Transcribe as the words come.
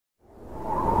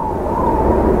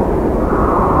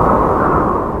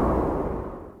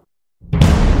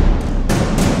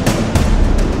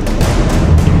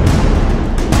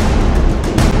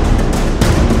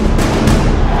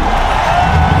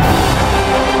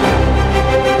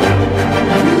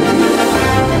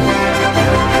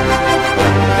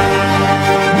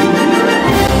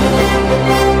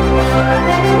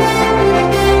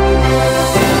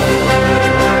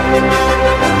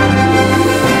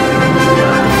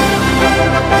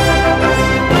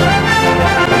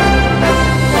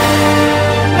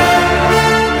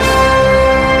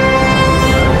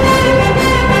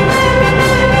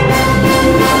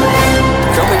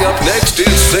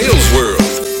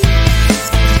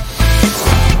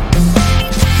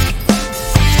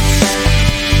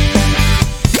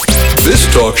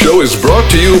Talk Show is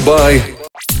brought to you by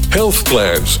Health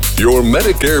Plans, your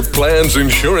Medicare plans,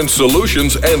 insurance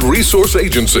solutions, and resource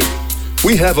agency.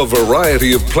 We have a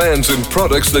variety of plans and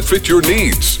products that fit your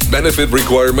needs, benefit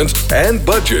requirements, and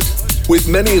budget, with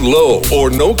many low or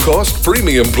no-cost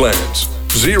premium plans,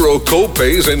 zero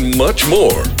co-pays, and much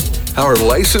more. Our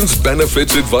licensed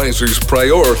benefits advisor's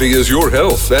priority is your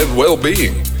health and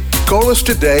well-being. Call us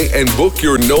today and book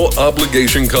your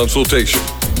no-obligation consultation.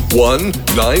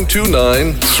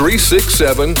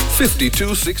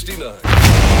 1-929-367-5269.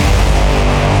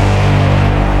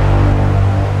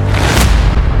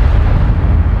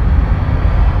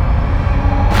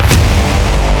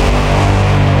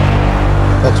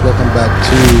 Folks, welcome back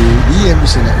to the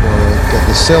NBC Network at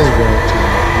the Sales World Team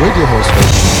with your host,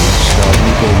 from the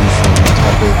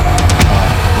topic.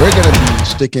 We're going to be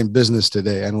sticking business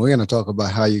today, and we're going to talk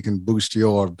about how you can boost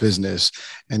your business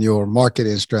and your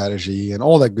marketing strategy and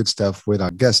all that good stuff with our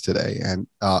guest today. And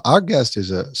our guest is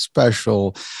a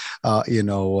special,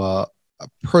 a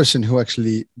person who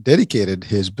actually dedicated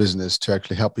his business to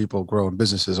actually help people grow in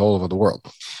businesses all over the world.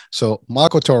 So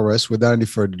Marco Torres, without any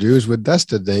further ado, is with us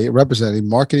today representing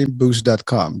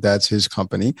marketingboost.com. That's his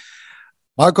company.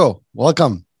 Marco,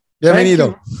 welcome.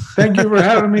 Bienvenido. Thank you for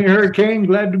having me, Hurricane.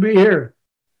 Glad to be here.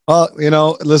 Well,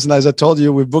 listen, as I told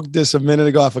you, we booked this a minute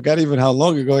ago. I forgot even how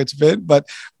long ago it's been, but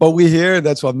we're here.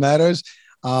 That's what matters.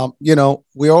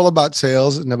 We're all about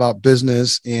sales and about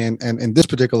business and in this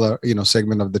particular,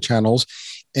 segment of the channels.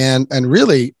 And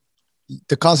really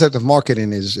the concept of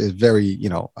marketing is very,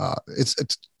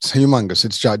 it's humongous.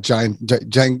 It's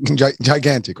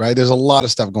gigantic, right? There's a lot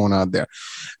of stuff going on there,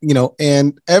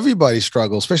 and everybody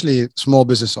struggles, especially small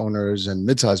business owners and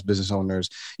mid-sized business owners,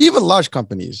 even large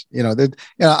companies.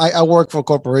 I work for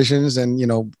corporations and,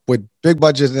 with big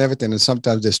budgets and everything. And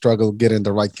sometimes they struggle getting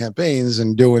the right campaigns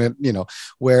and doing it,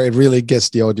 where it really gets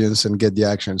the audience and get the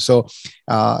action. So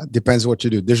depends what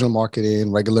you do, digital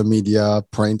marketing, regular media,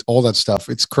 print, all that stuff.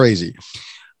 It's crazy.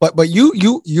 But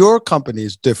your company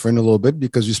is different a little bit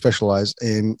because you specialize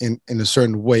in a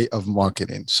certain way of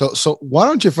marketing. So why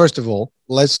don't you, first of all,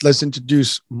 let's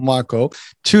introduce Marco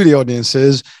to the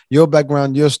audiences, your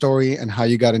background, your story, and how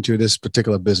you got into this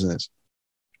particular business.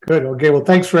 Good. Okay. Well,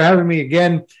 thanks for having me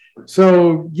again.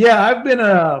 So yeah, I've been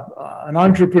an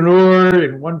entrepreneur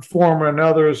in one form or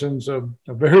another since a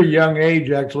very young age.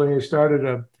 Actually, I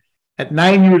started at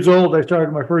 9 years old. I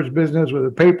started my first business with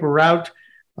a paper route.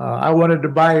 I wanted to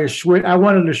buy a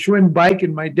Schwinn bike,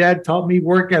 and my dad taught me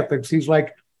work ethics. He's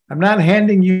like, I'm not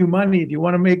handing you money. If you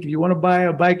want to buy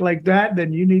a bike like that,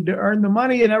 then you need to earn the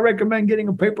money. And I recommend getting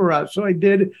a paper route. So I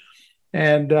did.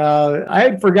 And I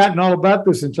had forgotten all about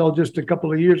this until just a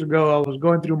couple of years ago. I was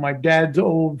going through my dad's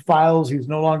old files. He's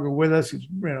no longer with us. He's,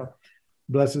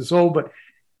 bless his soul. But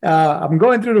I'm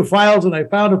going through the files, and I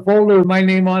found a folder with my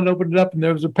name on it, opened it up, and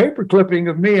there was a paper clipping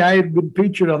of me. I had been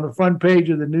featured on the front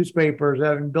page of the newspapers,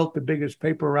 having built the biggest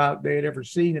paper route they had ever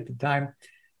seen at the time.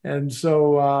 And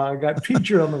so I got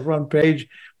featured on the front page.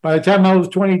 By the time I was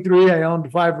 23, I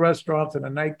owned 5 restaurants and a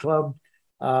nightclub.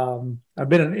 I've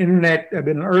been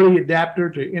an early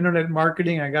adapter to internet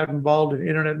marketing. I got involved in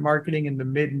internet marketing in the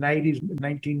mid-90s,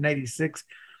 1996.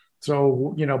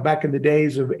 So, back in the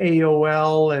days of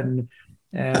AOL and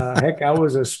heck, I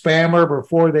was a spammer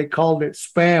before they called it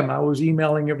spam. I was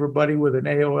emailing everybody with an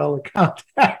AOL account.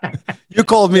 You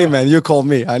called me, man. You called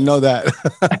me. I know that.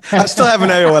 I still have an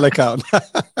AOL account.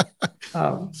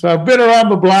 So I've been around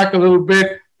the block a little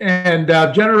bit, and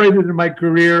I've generated in my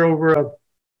career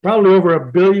probably over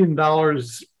 $1 billion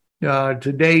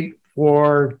to date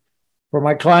for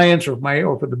my clients or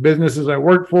for the businesses I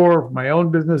work for my own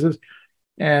businesses.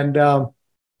 And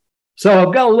so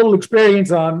I've got a little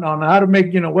experience on how to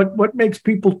make, what makes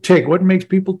people tick, what makes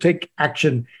people take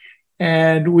action.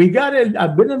 And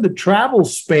I've been in the travel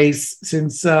space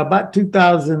since about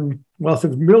 2000,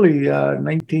 since really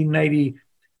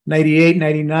 1998,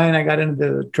 99, I got into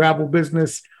the travel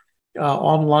business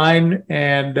online.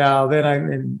 And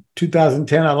then in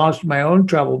 2010, I launched my own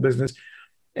travel business.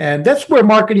 And that's where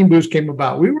Marketing Boost came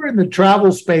about. We were in the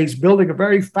travel space building a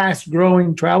very fast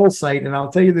growing travel site. And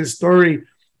I'll tell you this story,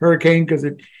 Hurricane, because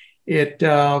it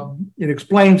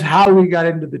explains how we got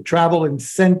into the travel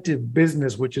incentive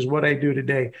business, which is what I do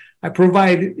today. I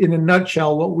provide, in a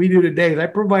nutshell, what we do today is I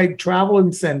provide travel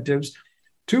incentives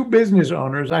to business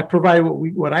owners. I provide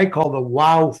what I call the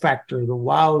wow factor, the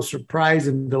wow surprise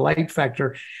and delight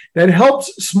factor that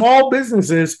helps small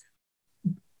businesses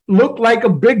look like a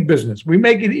big business. We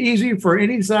make it easy for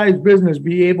any size business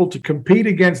be able to compete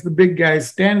against the big guys,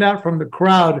 stand out from the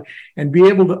crowd, and be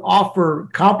able to offer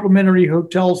complimentary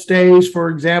hotel stays, for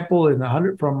example,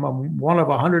 from one of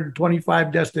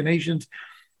 125 destinations,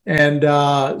 And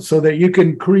so that you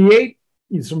can create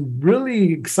some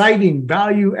really exciting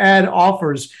value add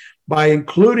offers by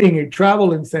including a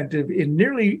travel incentive in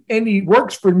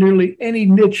works for nearly any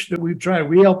niche that we've tried.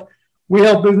 We help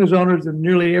business owners in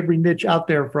nearly every niche out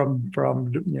there, from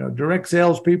direct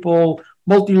salespeople,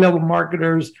 multi-level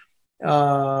marketers,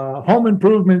 home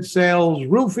improvement sales,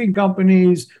 roofing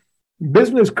companies,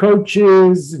 business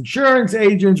coaches, insurance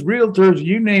agents, realtors,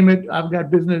 you name it. I've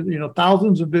got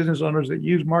thousands of business owners that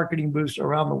use Marketing Boost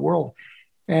around the world.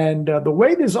 And the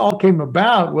way this all came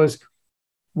about was,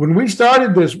 when we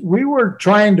started this, we were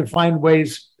trying to find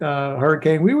ways,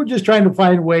 Hurricane, we were just trying to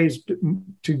find ways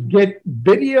to get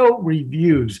video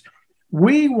reviews.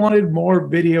 We wanted more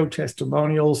video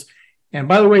testimonials. And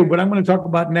by the way, what I'm going to talk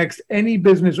about next, any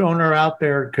business owner out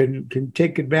there can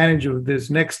take advantage of this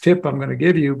next tip I'm going to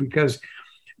give you, because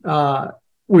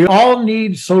we all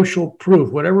need social proof.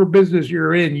 Whatever business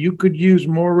you're in, you could use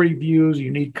more reviews.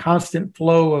 You need constant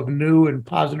flow of new and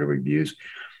positive reviews.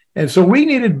 And so we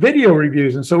needed video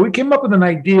reviews. And so we came up with an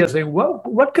idea saying, well,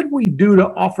 what could we do to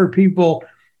offer people,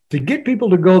 to get people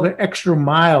to go the extra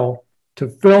mile, to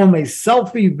film a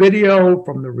selfie video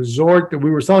from the resort that we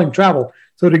were selling travel.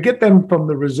 So to get them from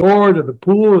the resort or the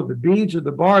pool or the beach or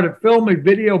the bar to film a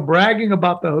video bragging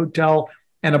about the hotel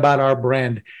and about our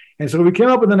brand. And so we came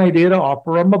up with an idea to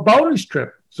offer them a bonus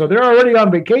trip. So they're already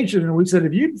on vacation. And we said,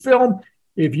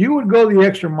 if you would go the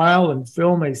extra mile and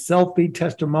film a selfie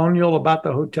testimonial about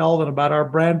the hotel and about our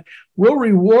brand, we'll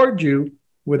reward you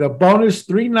with a bonus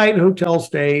 3-night hotel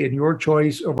stay in your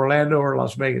choice of Orlando or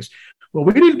Las Vegas. Well,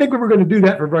 we didn't think we were going to do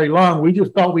that for very long. We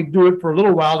just thought we'd do it for a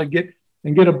little while to get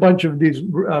a bunch of these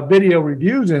video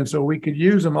reviews in, so we could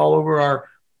use them all over our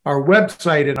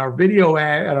website and our video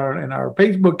ad and our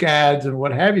Facebook ads and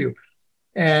what have you.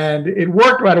 And it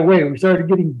worked right away. We started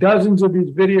getting dozens of these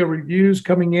video reviews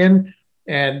coming in.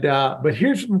 And but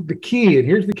here's the key,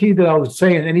 that I was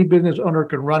saying any business owner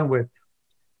can run with.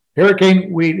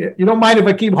 Hurricane, you don't mind if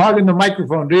I keep hogging the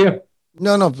microphone, do you?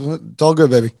 No, it's all good,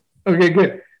 baby. Okay,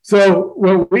 good. So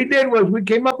what we did was we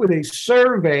came up with a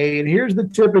survey, and here's the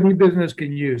tip any business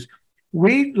can use.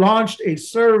 We launched a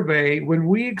survey when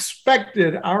we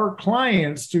expected our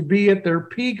clients to be at their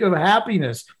peak of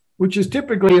happiness, which is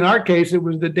typically, in our case, it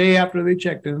was the day after they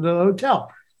checked into the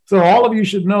hotel. So all of you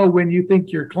should know when you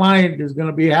think your client is going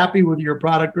to be happy with your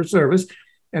product or service.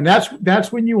 And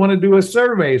that's when you want to do a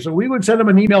survey. So we would send them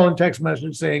an email and text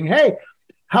message saying, hey,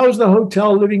 how's the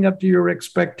hotel living up to your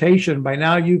expectation? By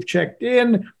now you've checked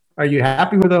in. Are you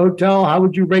happy with the hotel? How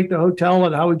would you rate the hotel?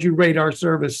 And how would you rate our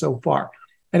service so far?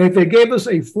 And if they gave us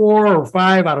a 4 or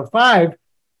 5 out of 5,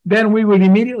 then we would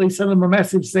immediately send them a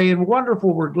message saying,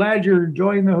 wonderful, we're glad you're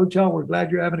enjoying the hotel. We're glad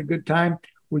you're having a good time.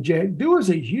 Would you do us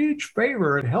a huge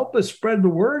favor and help us spread the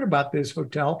word about this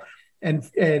hotel and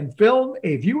film,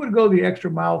 if you would go the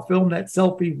extra mile, film that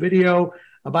selfie video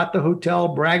about the hotel,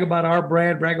 brag about our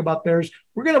brand, brag about theirs.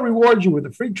 We're going to reward you with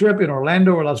a free trip in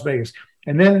Orlando or Las Vegas.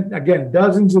 And then again,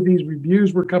 dozens of these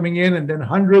reviews were coming in, and then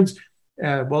hundreds.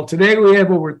 Well, today we have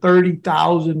over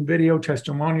 30,000 video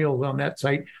testimonials on that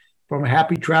site from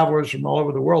happy travelers from all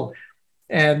over the world.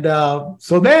 And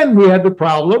so then we had the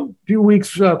problem.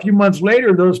 A few months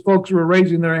later, those folks were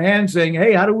raising their hands saying,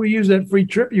 hey, how do we use that free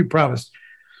trip you promised?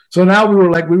 So now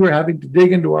we were having to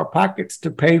dig into our pockets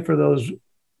to pay for those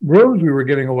rooms we were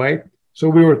giving away. So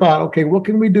we were thought, okay, what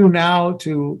can we do now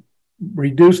to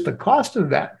reduce the cost of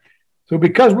that? So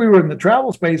because we were in the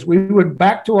travel space, we went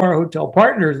back to our hotel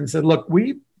partners and said, look,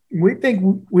 we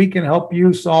think we can help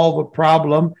you solve a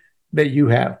problem that you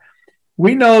have.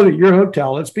 We know that your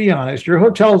hotel, let's be honest, your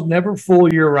hotel is never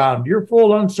full year round. You're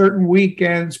full on certain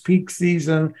weekends, peak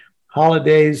season,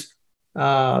 holidays,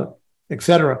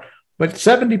 etc. But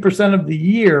 70% of the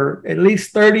year, at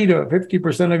least 30 to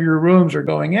 50% of your rooms are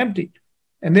going empty.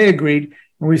 And they agreed.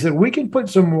 And we said, we can put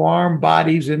some warm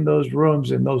bodies in those rooms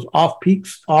in those off-peak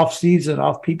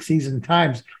season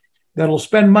times that'll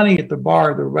spend money at the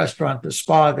bar, the restaurant, the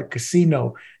spa, the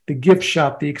casino, the gift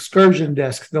shop, the excursion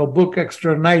desk. They'll book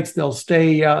extra nights. They'll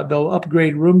stay, they'll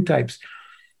upgrade room types.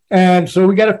 And so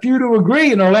we got a few to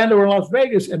agree in Orlando or Las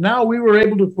Vegas. And now we were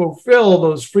able to fulfill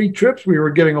those free trips we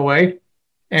were giving away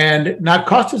and not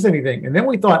cost us anything. And then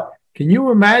we thought, can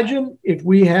you imagine if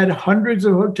we had hundreds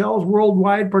of hotels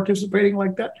worldwide participating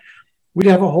like that? We'd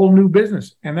have a whole new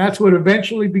business. And that's what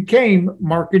eventually became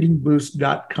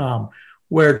marketingboost.com,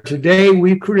 where today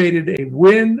we've created a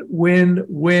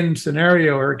win-win-win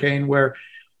scenario, Hurricane, where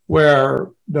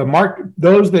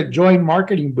those that join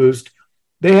Marketing Boost,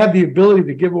 they have the ability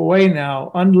to give away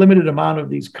now unlimited amount of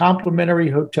these complimentary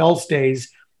hotel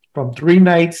stays from 3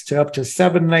 nights to up to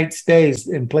 7 night stays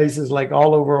in places like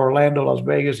all over Orlando, Las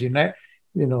Vegas,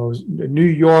 New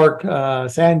York,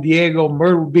 San Diego,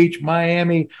 Myrtle Beach,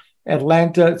 Miami,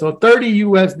 Atlanta. So 30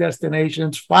 U.S.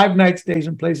 destinations, 5-night stays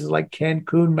in places like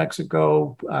Cancun,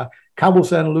 Mexico, Cabo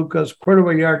San Lucas, Puerto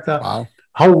Vallarta, Wow.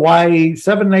 Hawaii,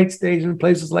 7-night stays in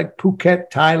places like Phuket,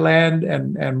 Thailand,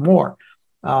 and more.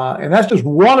 And that's just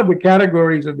one of the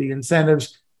categories of the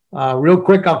incentives. Real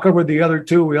quick, I'll cover the other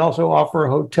two. We also offer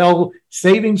hotel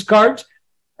savings cards.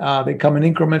 They come in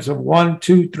increments of $1,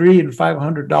 $2, $3, and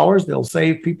 $500. They'll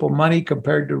save people money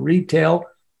compared to retail,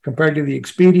 compared to the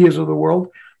Expedias of the world.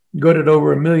 Good at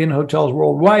over 1 million hotels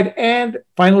worldwide. And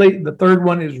finally, the third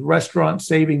one is restaurant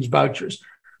savings vouchers.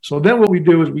 So then what we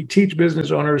do is we teach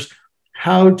business owners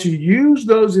how to use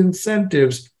those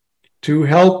incentives to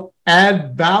help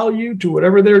add value to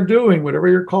whatever they're doing, whatever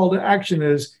your call to action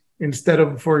is, instead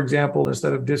of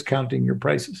discounting your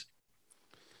prices.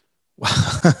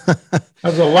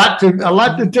 There's a lot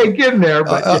to take in there,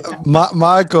 but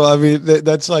Michael, I mean,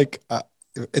 that's like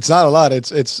it's not a lot.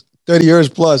 It's 30 years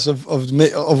plus of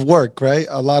work, right?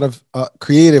 A lot of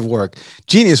creative work,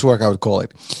 genius work, I would call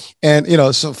it. And,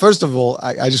 so first of all,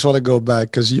 I just want to go back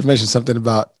because you mentioned something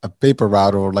about a paper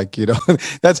route or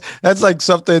that's like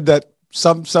something that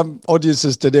some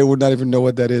audiences today would not even know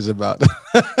what that is about.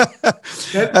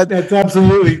 That's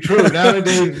absolutely true.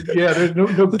 Nowadays, there's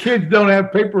no kids don't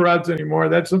have paper routes anymore.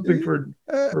 That's something for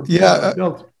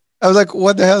adults. I was like,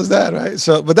 what the hell is that? Right.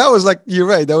 So, but that was like, you're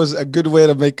right. That was a good way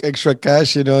to make extra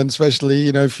cash, and especially,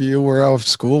 if you were out of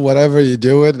school, whatever, you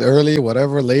do it early,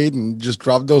 whatever, late, and just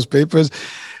drop those papers.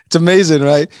 It's amazing,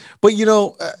 right? But,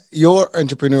 your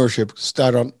entrepreneurship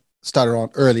started on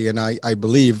early. And I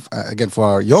believe, again, for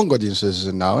our young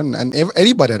audiences now, and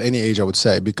anybody at any age, I would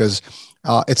say, because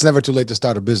it's never too late to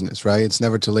start a business, right? It's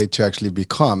never too late to actually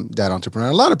become that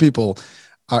entrepreneur. A lot of people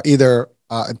are either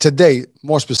today,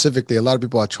 more specifically, a lot of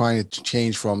people are trying to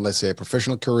change from, let's say, a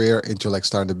professional career into like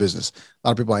starting a business. A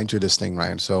lot of people are into this thing,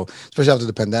 right? And so, especially after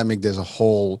the pandemic, there's a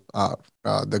whole,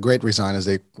 the great resign, as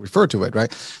they refer to it,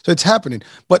 right? So it's happening.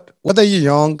 But whether you're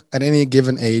young at any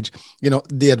given age,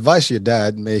 the advice your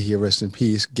dad, may he rest in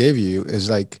peace, gave you is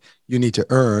like, you need to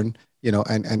earn,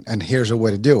 and here's a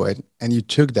way to do it. And you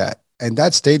took that, and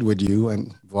that stayed with you,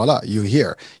 and voila, you're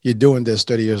here. You're doing this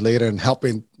 30 years later and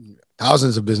helping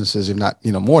thousands of businesses, if not,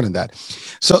 more than that.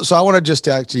 So I want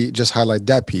to just highlight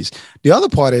that piece. The other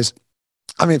part is,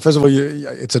 I mean, first of all,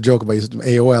 it's a joke about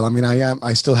AOL. I mean,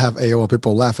 I still have AOL.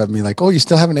 People laugh at me like, "Oh, you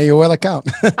still have an AOL account?"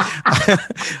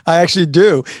 I actually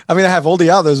do. I mean, I have all the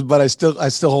others, but I still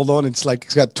hold on. It's like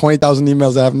it's got 20,000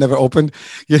 emails that I've never opened.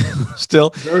 Still.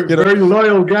 Very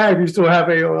loyal guy. If you still have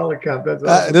AOL account, that's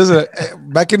awesome.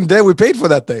 Back in the day, we paid for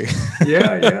that thing.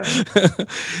 Yeah.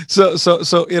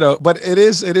 So but it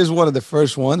is one of the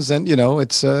first ones, and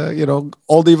it's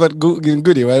oldie but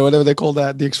goodie, right? Whatever they call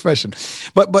that, the expression.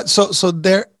 But so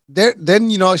then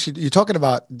you're talking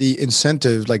about the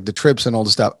incentives, like the trips and all the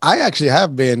stuff. I actually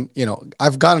have been,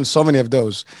 I've gotten so many of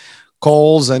those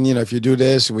calls, and if you do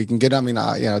this, we can get. I mean,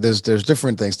 there's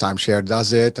different things. Timeshare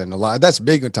does it, and a lot that's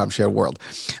big in timeshare world,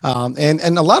 and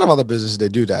a lot of other businesses, they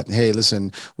do that. Hey,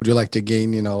 listen, would you like to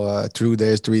gain 2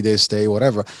 days, 3 days stay,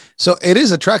 whatever? So it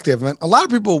is attractive, and a lot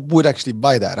of people would actually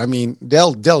buy that. I mean,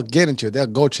 they'll get into it. They'll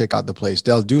go check out the place.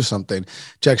 They'll do something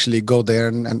to actually go there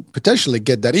and potentially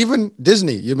get that. Even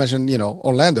Disney, you mentioned,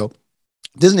 Orlando.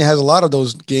 Disney has a lot of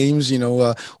those games,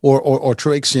 or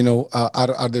tricks, out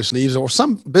of their sleeves, or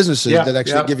some businesses that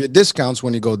actually give you discounts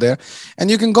when you go there,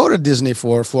 and you can go to Disney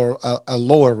for a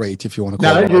lower rate, if you want to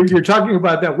call it. Now, you're talking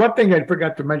about that. One thing I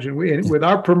forgot to mention, with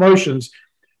our promotions,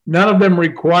 none of them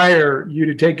require you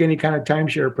to take any kind of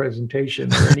timeshare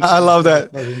presentation. Or any I love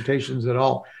that. Presentations at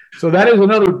all. So that is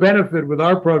another benefit with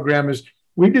our program is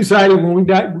we decided when we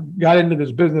got into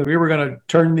this business, we were going to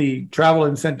turn the travel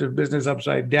incentive business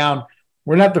upside down.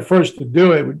 We're not the first to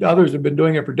do it. Others have been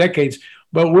doing it for decades,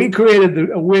 but we created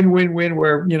a win-win-win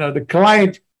where, the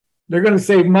client, they're going to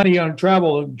save money on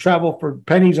travel for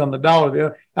pennies on the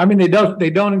dollar. I mean, they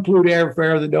don't include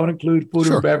airfare, they don't include food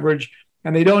and beverage,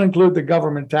 and they don't include the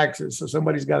government taxes. So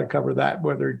somebody's got to cover that,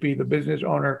 whether it be the business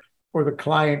owner or the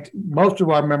client. Most of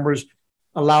our members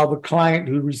allow the client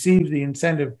who receives the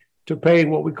incentive to pay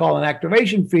what we call an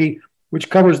activation fee, which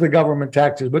covers the government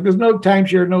taxes. But there's no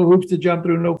timeshare, no hoops to jump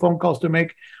through, no phone calls to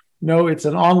make. No, it's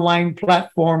an online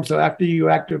platform. So after you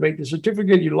activate the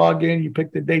certificate, you log in, you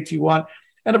pick the dates you want.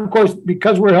 And of course,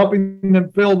 because we're helping them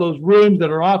fill those rooms that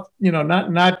are off,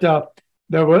 that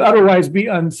would otherwise be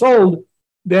unsold,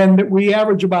 then we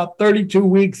average about 32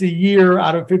 weeks a year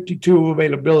out of 52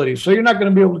 availability. So you're not going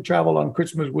to be able to travel on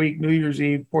Christmas week, New Year's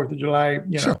Eve, 4th of July,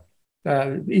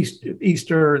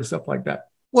 Easter and stuff like that.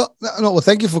 Well, no, well,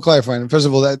 thank you for clarifying. First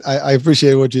of all, that I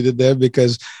appreciate what you did there,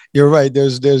 because you're right.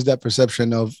 There's that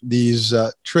perception of these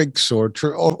tricks of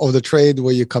the trade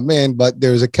where you come in, but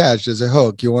there's a catch, there's a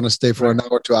hook. You want to stay for Right. an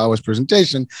hour, 2 hours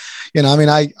presentation. I mean,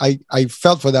 I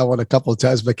felt for that one a couple of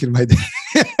times back in my day.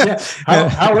 Yeah.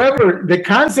 However, the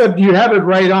concept, you have it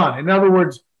right on. In other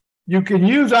words, you can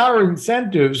use our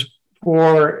incentives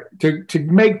to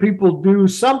make people do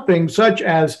something such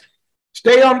as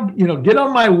stay on, get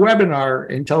on my webinar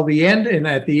until the end. And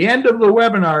at the end of the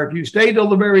webinar, if you stay till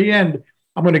the very end,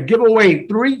 I'm going to give away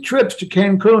 3 trips to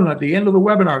Cancun at the end of the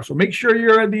webinar. So make sure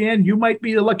you're at the end. You might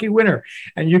be the lucky winner.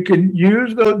 And you can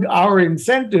use our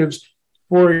incentives,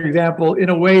 for example, in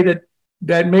a way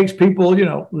that makes people,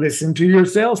 listen to your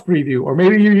sales preview, or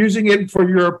maybe you're using it for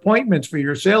your appointments for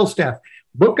your sales staff.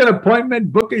 Book an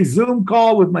appointment, book a Zoom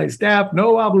call with my staff,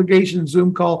 no obligation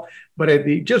Zoom call, but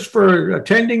just for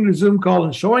attending the Zoom call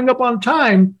and showing up on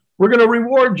time, we're going to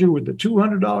reward you with the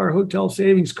 $200 hotel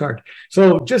savings card.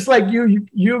 So just like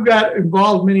you got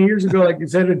involved many years ago, like you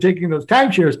said, in taking those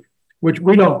timeshares, which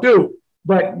we don't do,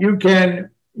 but you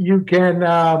can use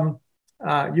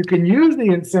the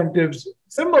incentives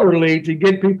similarly to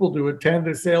get people to attend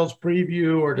the sales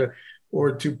preview,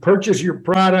 or to purchase your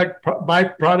product, buy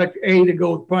product A to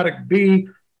go with product B.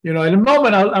 In a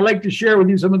moment, I'd like to share with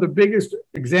you some of the biggest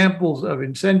examples of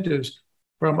incentives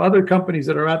from other companies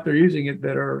that are out there using it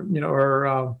that are,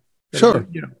 Sure.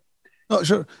 Oh,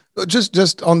 sure.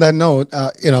 Just on that note,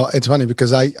 it's funny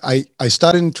because I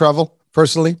started in travel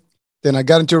personally. Then I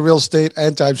got into real estate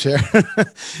and timeshare.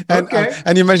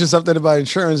 and you mentioned something about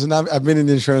insurance, and I've been in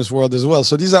the insurance world as well.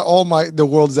 So these are all the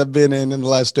worlds I've been in the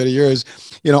last 30 years,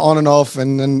 on and off,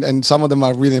 and some of them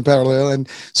are really in parallel. And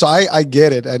so I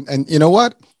get it. And you know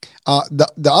what?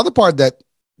 The other part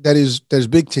that's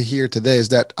big to hear today is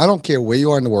that I don't care where you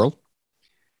are in the world.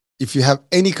 If you have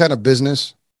any kind of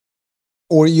business,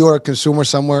 or you're a consumer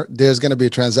somewhere, there's going to be a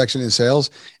transaction in sales,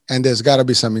 and there's got to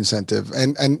be some incentive.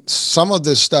 And some of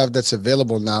this stuff that's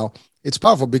available now, it's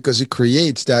powerful because it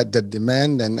creates that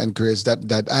demand and creates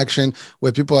that action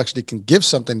where people actually can give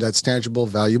something that's tangible,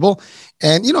 valuable.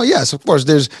 And, yes, of course,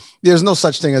 there's no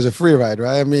such thing as a free ride,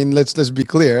 right? I mean, let's be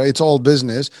clear. It's all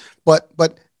business, but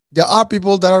there are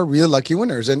people that are real lucky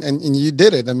winners, and you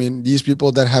did it. I mean, these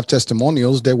people that have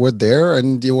testimonials, they were there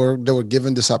and they were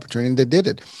given this opportunity and they did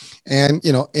it. And,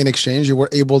 in exchange, you were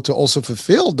able to also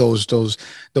fulfill those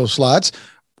slots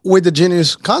with the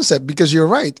genius concept, because you're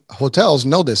right. Hotels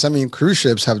know this. I mean, cruise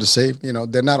ships have to say,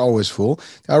 they're not always full.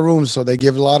 There are rooms, so they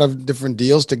give a lot of different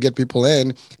deals to get people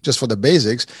in just for the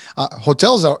basics.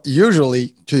 Hotels are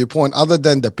usually, to your point, other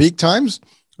than the peak times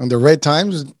and the red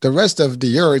times, the rest of the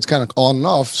year, it's kind of on and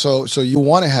off. So you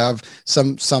want to have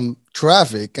some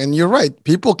traffic. And you're right.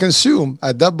 People consume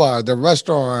at that bar, the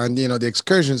restaurant, the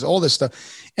excursions, all this stuff.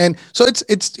 And so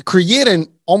it's creating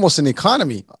almost an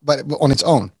economy, but on its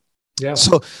own. Yeah.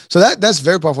 So that's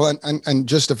very powerful. And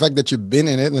just the fact that you've been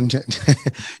in it and,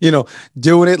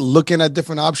 doing it, looking at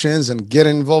different options and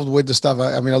getting involved with the stuff.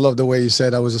 I mean, I love the way you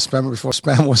said I was a spammer before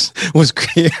spam was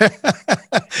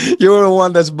created. You were the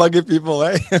one that's bugging people,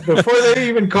 eh? Before they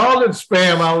even called it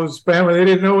spam, I was spammer. They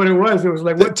didn't know what it was. It was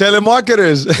like, what?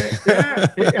 Telemarketers.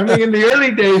 Yeah. I mean, in the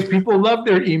early days, people loved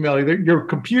their email. Your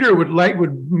computer would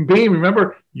beam.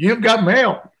 Remember, you've got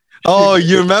mail. Oh,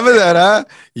 you remember that, huh?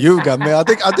 You've got mail.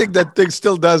 I think that thing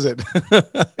still does it.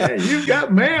 Yeah, you've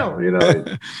got mail.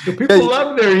 The people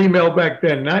loved their email back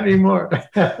then, not anymore.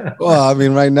 Well, I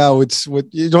mean, right now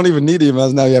you don't even need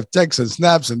emails now. You have texts and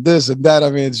snaps and this and that. I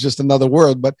mean, it's just another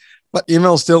world. But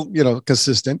email is still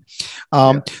consistent.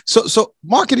 So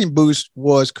Marketing Boost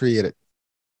was created,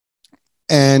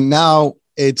 and now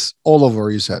it's all over,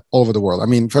 you said, all over the world. I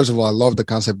mean, first of all, I love the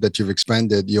concept that you've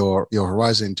expanded your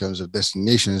horizon in terms of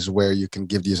destinations where you can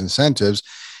give these incentives.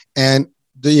 And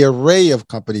the array of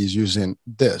companies using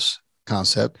this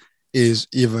concept is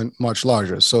even much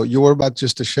larger. So you were about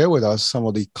just to share with us some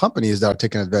of the companies that are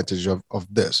taking advantage of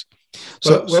this.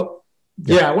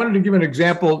 Yeah, I wanted to give an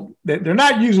example that they're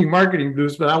not using Marketing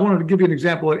Boost, but I wanted to give you an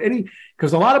example of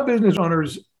because a lot of business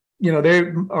owners,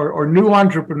 they are new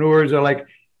entrepreneurs are like,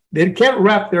 they can't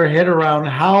wrap their head around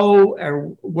how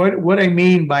or what I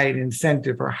mean by an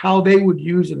incentive, or how they would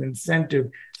use an incentive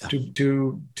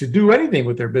to do anything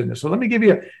with their business. So let me give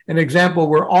you an example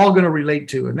we're all going to relate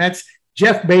to, and that's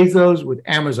Jeff Bezos with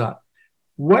Amazon.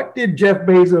 What did Jeff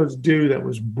Bezos do that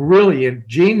was brilliant,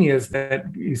 genius, that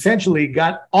essentially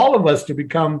got all of us to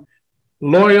become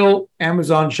loyal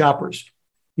Amazon shoppers?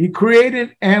 He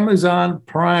created Amazon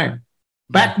Prime.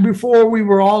 Back before we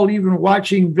were all even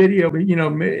watching video,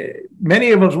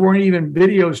 many of us weren't even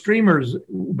video streamers.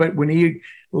 But when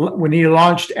he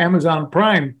launched Amazon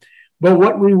Prime, but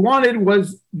what we wanted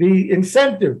was the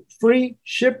incentive, free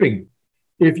shipping.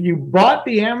 If you bought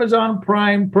the Amazon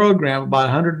Prime program, about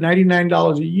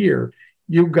 $199 a year,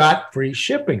 you got free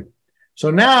shipping. So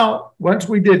now, once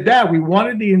we did that, we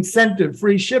wanted the incentive,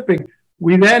 free shipping.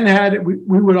 We then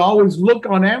we would always look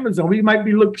on Amazon. We might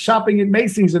be shopping at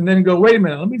Macy's and then go, wait a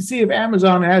minute, let me see if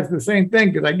Amazon has the same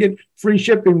thing, because I get free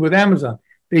shipping with Amazon.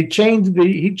 He changed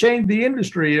the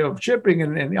industry of shipping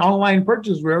and online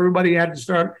purchase, where everybody had to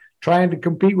start trying to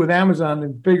compete with Amazon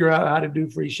and figure out how to do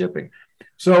free shipping.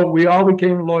 So we all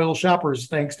became loyal shoppers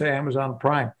thanks to Amazon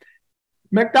Prime.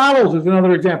 McDonald's is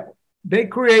another example. They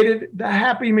created the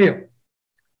Happy Meal.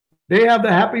 They have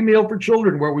the Happy Meal for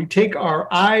children, where we take our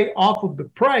eye off of the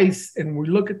price and we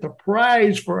look at the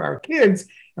prize for our kids,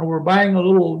 and we're buying a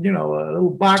little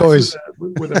box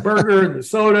with a burger and the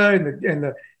soda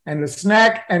and the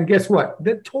snack. And guess what?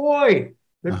 The toy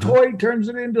turns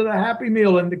it into the Happy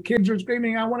Meal, and the kids are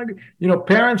screaming, I want to,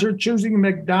 parents are choosing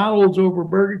McDonald's over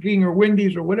Burger King or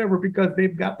Wendy's or whatever, because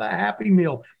they've got the Happy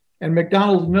Meal. And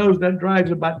McDonald's knows that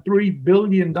drives about $3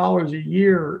 billion a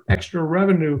year extra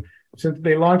revenue, since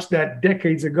they launched that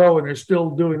decades ago, and they're still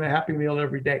doing the Happy Meal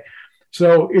every day.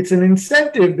 So it's an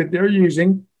incentive that they're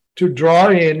using to draw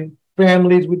in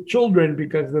families with children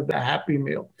because of the Happy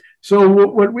Meal. So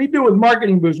what we do with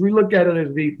Marketing Boost, we look at it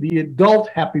as the adult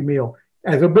Happy Meal.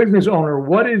 As a business owner,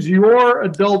 what is your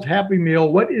adult Happy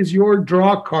Meal? What is your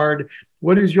draw card?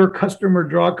 What is your customer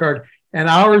draw card? And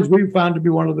ours, we've found to be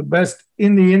one of the best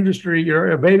in the industry.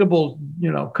 Your available,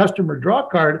 customer draw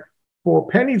card for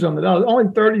pennies on the dollar, only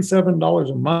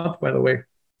 $37 a month, by the way,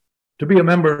 to be a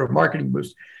member of Marketing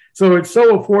Boost. So it's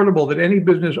so affordable that any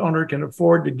business owner can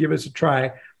afford to give us a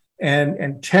try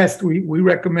and test. We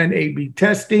recommend A/B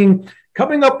testing,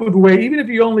 coming up with a way, even if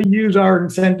you only use our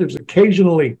incentives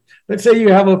occasionally. Let's say you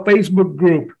have a Facebook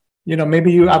group.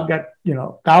 I've got,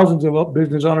 thousands of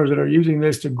business owners that are using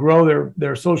this to grow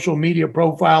their social media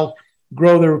profiles,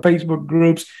 grow their Facebook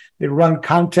groups. They run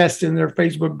contests in their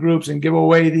Facebook groups and give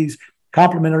away these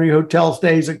complimentary hotel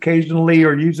stays occasionally,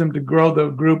 or use them to grow the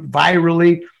group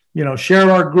virally.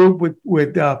 Share our group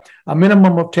with a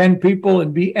minimum of 10 people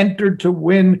and be entered to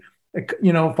win,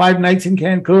 5 nights in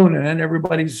Cancun. And then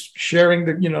everybody's sharing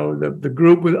the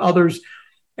group with others.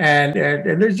 And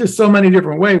there's just so many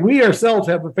different ways. We ourselves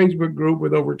have a Facebook group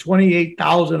with over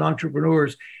 28,000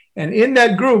 entrepreneurs. And in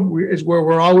that group is where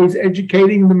we're always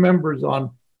educating the members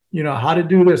on, how to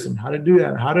do this and how to do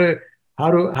that, how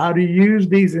to use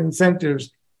these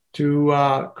incentives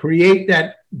to create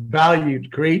that value, to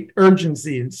create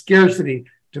urgency and scarcity,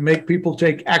 to make people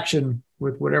take action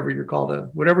with whatever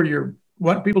you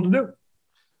want people to do.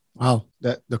 Wow,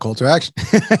 the call to action.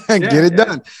 Get it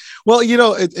done. Well,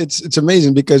 it's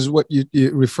amazing, because what you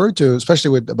referred to,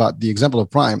 especially about the example of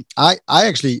Prime, I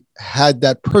actually had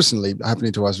that personally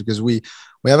happening to us, because we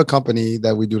have a company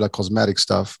that we do like cosmetic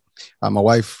stuff. My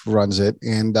wife runs it,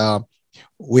 and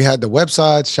we had the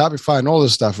website, Shopify, and all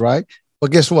this stuff, right?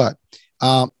 But guess what?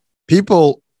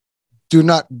 People do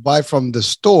not buy from the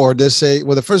store. They say,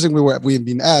 well, the first thing we've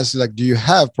been asked is like, do you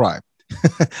have Prime?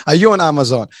 Are you on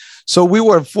Amazon? So we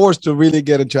were forced to really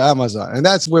get into Amazon, and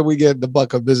that's where we get the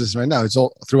bulk of business right now. It's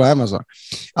all through Amazon,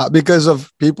 because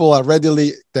of people are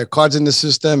their cards in the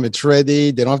system. It's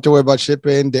ready. They don't have to worry about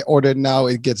shipping. They order it now.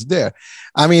 It gets there.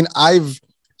 I mean, I've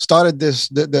started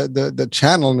the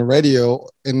channel on the radio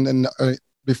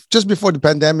just before the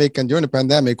pandemic, and during the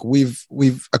pandemic, we've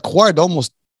acquired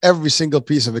almost every single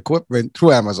piece of equipment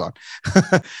through Amazon.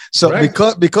 So right.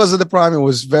 because of the Prime, it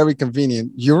was very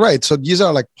convenient. You're right. So these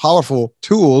are like powerful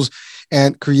tools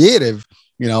and creative,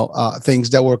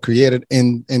 things that were created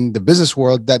in the business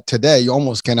world that today you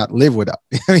almost cannot live without.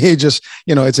 You just,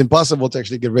 it's impossible to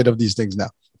actually get rid of these things now.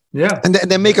 Yeah. And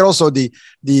they make it also the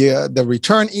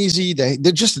return easy.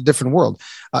 They're just a different world.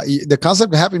 The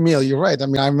concept of Happy Meal, you're right. I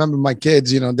mean, I remember my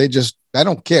kids, I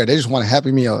don't care. They just want a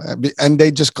Happy Meal, and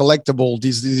they just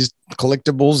these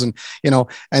collectibles,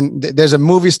 and there's a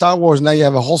movie, Star Wars. Now you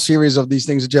have a whole series of these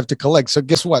things that you have to collect. So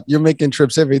guess what? You're making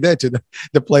trips every day to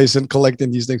the place and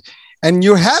collecting these things. And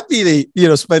you're happy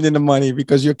to, spending the money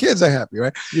because your kids are happy,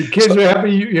 right? Your kids are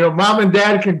happy. Mom and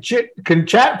dad can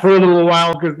chat for a little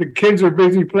while because the kids are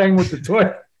busy playing with the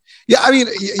toy. Yeah, I mean,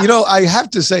 I have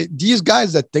to say, these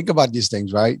guys that think about these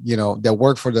things, right? That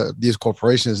work for these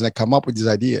corporations that come up with these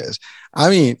ideas. I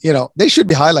mean, they should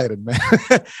be highlighted, man.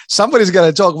 Somebody's got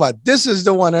to talk about this is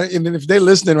the one. And if they're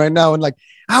listening right now and like,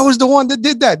 I was the one that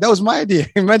did that. That was my idea.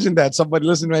 Imagine that somebody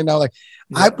listening right now, like,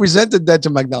 I presented that to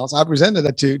McDonald's. I presented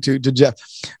that to Jeff.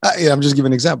 I'm just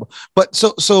giving an example. But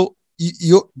so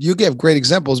you gave great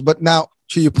examples. But now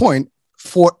to your point,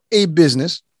 for a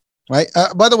business. Right.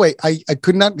 By the way, I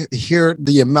could not hear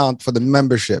the amount for the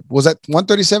membership. Was that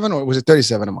 137 or was it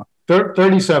 37 a month?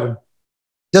 37.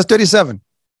 Just 37.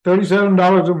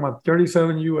 $37 a month.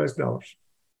 37 US dollars.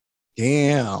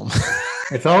 Damn.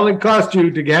 It's all it costs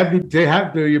you to have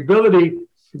the ability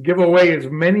to give away as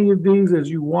many of these as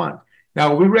you want.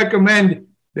 Now, we recommend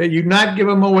that you not give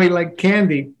them away like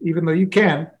candy, even though you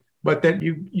can, but that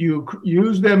you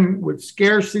use them with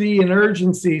scarcity and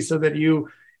urgency so that you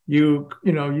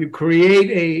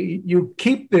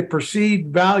keep the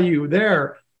perceived value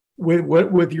there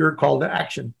with your call to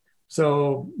action.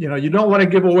 So, you don't want to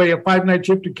give away a 5-night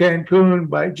trip to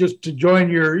Cancun just to join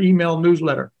your email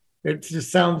newsletter. It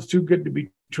just sounds too good to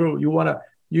be true.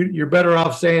 You're better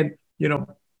off saying,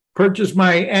 purchase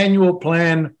my annual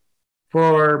plan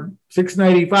for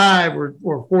 $695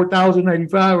 or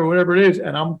 $4,095 or whatever it is.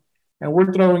 And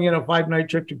we're throwing in a 5-night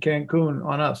trip to Cancun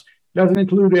on us. Doesn't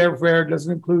include airfare,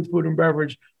 doesn't include food and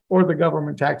beverage or the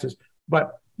government taxes.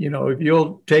 But, if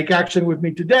you'll take action with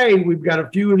me today, we've got a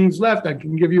few of these left. I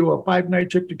can give you a 5-night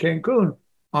trip to Cancun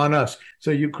on us.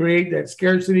 So you create that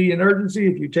scarcity and urgency.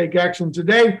 If you take action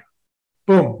today,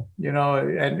 boom,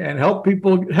 and help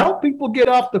people get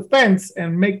off the fence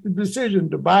and make the decision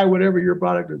to buy whatever your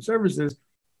product or service is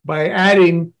by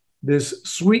adding this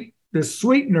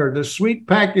sweetener, the sweet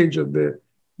package of the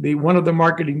one of the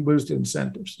marketing boost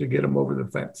incentives to get them over the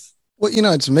fence. Well,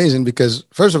 it's amazing because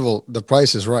first of all, the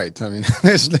price is right. I mean,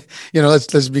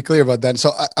 let's be clear about that.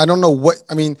 So I don't know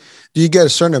do you get a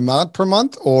certain amount per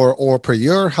month or per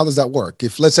year? How does that work?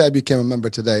 If let's say I became a member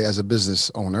today as a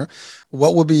business owner,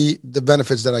 what would be the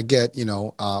benefits that I get,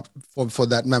 for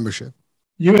that membership?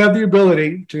 You have the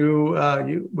ability to,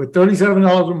 with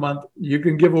 $37 a month, you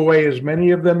can give away as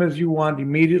many of them as you want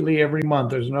immediately every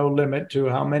month. There's no limit to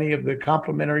how many of the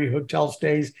complimentary hotel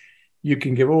stays you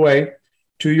can give away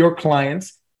to your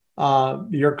clients.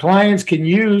 Your clients can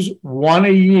use one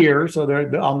a year. So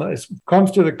it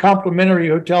comes to the complimentary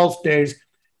hotel stays.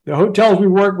 The hotels we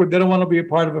work with, they don't want to be a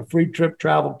part of a free trip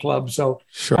travel club. So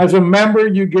As a member,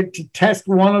 you get to test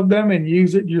one of them and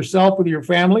use it yourself with your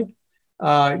family.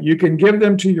 You can give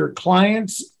them to your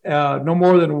clients no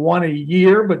more than one a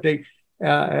year, but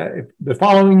the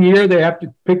following year they have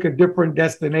to pick a different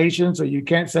destination. So you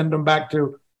can't send them back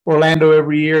to Orlando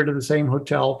every year to the same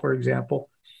hotel, for example.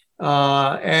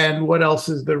 And what else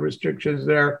is the restrictions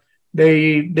there?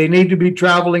 They need to be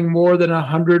traveling more than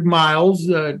 100 miles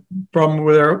from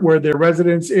where their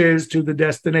residence is to the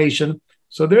destination.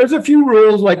 So there's a few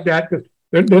rules like that because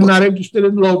they're not interested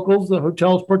in locals. The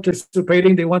hotel's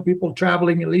participating. They want people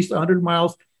traveling at least 100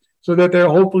 miles so that they'll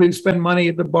hopefully spend money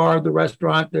at the bar, the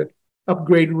restaurant, to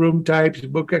upgrade room types,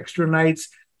 book extra nights.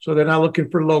 So they're not looking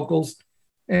for locals.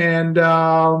 And those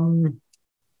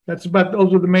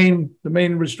are the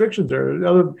main restrictions there.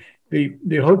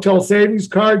 The hotel savings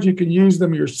cards, you can use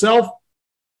them yourself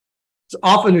as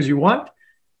often as you want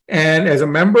and as a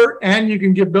member, and you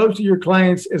can give those to your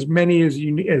clients as many as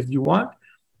you want,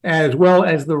 as well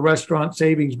as the restaurant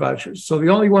savings vouchers. So the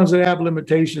only ones that have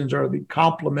limitations are the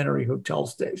complimentary hotel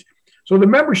stays. So the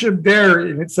membership there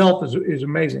in itself is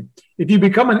amazing. If you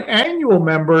become an annual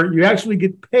member, you actually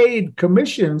get paid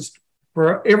commissions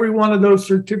for every one of those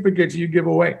certificates you give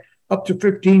away, up to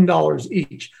 $15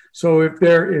 each. So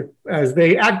as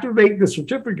they activate the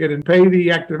certificate and pay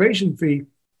the activation fee,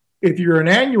 if you're an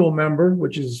annual member,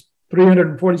 which is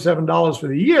 $347 for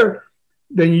the year,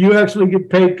 then you actually get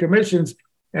paid commissions.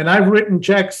 And I've written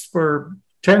checks for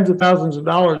tens of thousands of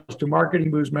dollars to Marketing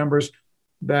Boost members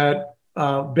that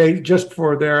just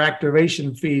for their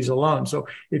activation fees alone. So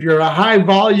if you're a high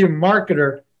volume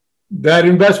marketer, that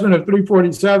investment of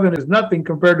 $347 is nothing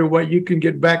compared to what you can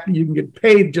get back. You can get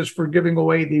paid just for giving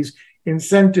away these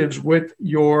incentives with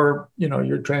your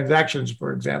transactions,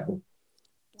 for example.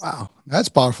 Wow, that's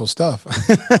powerful stuff.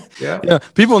 Yeah.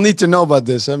 People need to know about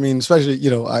this. I mean, especially,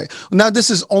 now this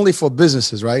is only for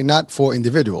businesses, right? Not for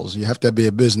individuals. You have to be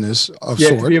a business of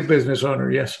sort. To be a business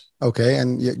owner, yes. Okay,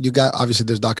 and you got, obviously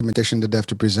there's documentation that they have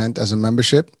to present as a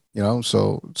membership,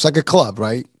 so it's like a club,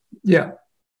 right? Yeah.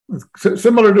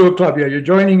 Similar to a club. Yeah, you're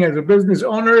joining as a business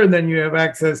owner, and then you have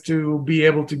access to be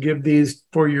able to give these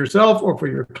for yourself or for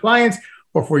your clients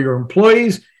or for your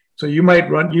employees. So you might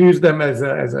use them as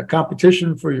a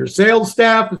competition for your sales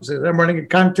staff. It says, I'm running a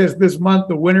contest this month.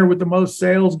 The winner with the most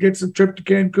sales gets a trip to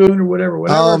Cancun or whatever.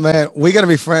 Oh man, we gotta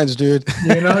be friends, dude.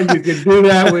 You know, you can do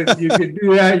that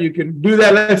you can do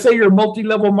that. Let's say you're a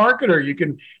multi-level marketer. You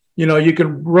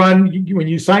can run, when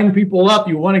you sign people up,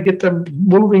 you want to get them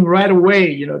moving right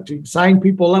away, to sign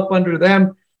people up under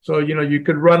them. So, you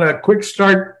could run a quick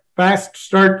start, fast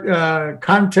start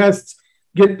contests,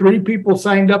 get 3 people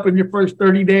signed up in your first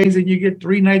 30 days and you get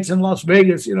 3 nights in Las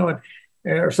Vegas,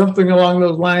 or something along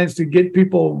those lines to get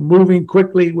people moving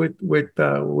quickly with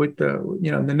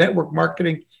the network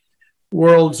marketing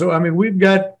world. So, I mean, we've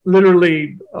got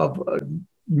literally a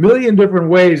million different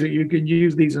ways that you can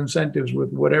use these incentives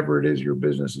with whatever it is your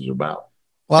business is about.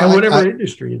 Well, and whatever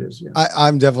industry it is. Yeah.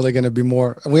 I'm definitely going to be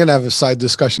we're going to have a side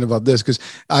discussion about this because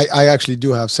I actually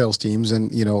do have sales teams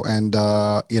and,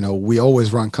 we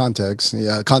always run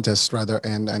contests rather.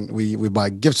 And we buy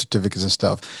gift certificates and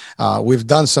stuff. We've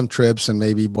done some trips and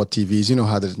maybe bought TVs,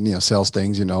 how the, sales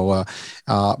things,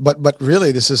 but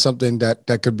really this is something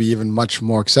that could be even much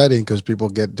more exciting because people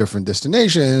get different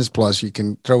destinations. Plus you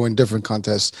can throw in different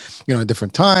contests, at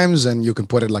different times and you can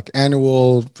put it like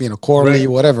annual, quarterly, right,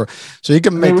 whatever. So you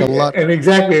can make a lot. And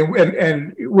exactly.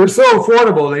 And we're so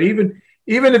affordable that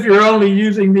even if you're only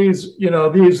using these,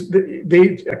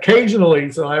 these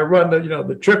occasionally. So I run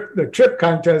the trip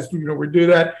contest, we do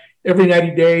that every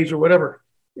 90 days or whatever.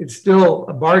 It's still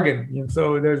a bargain. And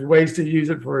so there's ways to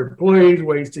use it for employees,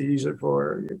 ways to use it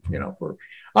for, you know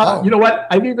what?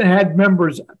 I've even had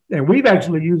members, and we've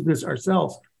actually used this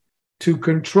ourselves to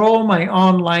control my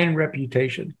online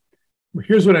reputation.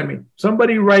 Here's what I mean.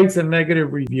 Somebody writes a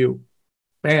negative review.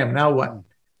 Bam, now what?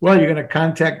 Well, you're going to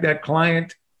contact that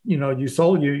client.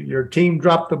 Your team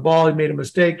dropped the ball, you made a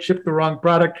mistake, shipped the wrong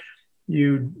product.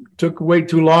 You took way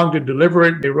too long to deliver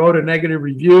it. They wrote a negative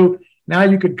review. Now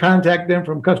you could contact them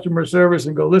from customer service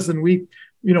and go, listen, we'd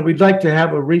like to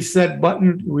have a reset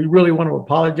button. We really want to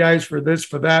apologize for this,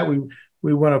 for that.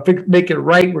 We want to make it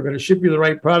right. We're going to ship you the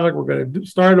right product. We're going to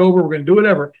start over. We're going to do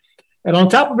whatever. And on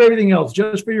top of everything else,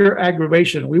 just for your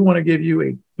aggravation, we want to give you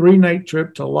a 3-night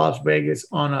trip to Las Vegas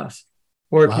on us.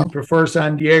 Or if you prefer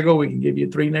San Diego, we can give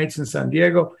you 3 nights in San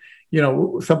Diego,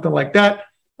 something like that.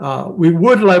 We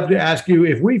would love to ask you,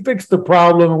 if we fix the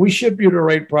problem and we ship you the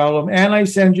right problem and I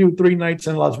send you 3 nights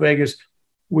in Las Vegas,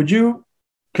 would you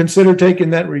consider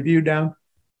taking that review down?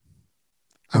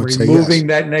 I would say removing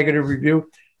yes. That negative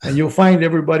review, and you'll find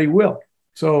everybody will.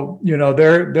 So,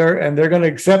 they're going to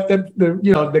accept that,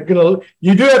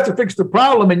 you do have to fix the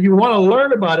problem and you want to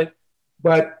learn about it,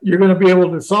 but you're going to be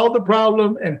able to solve the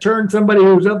problem and turn somebody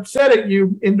who's upset at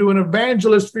you into an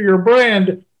evangelist for your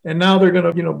brand. And now they're going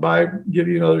to, give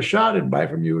you another shot and buy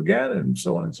from you again, and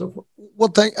so on and so forth.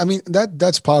 Well,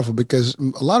 that's powerful because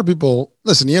a lot of people,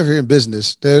 listen, if you're in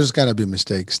business, there's going to be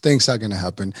mistakes. Things are going to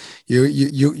happen.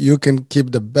 You can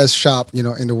keep the best shop,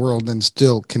 in the world and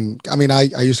still can.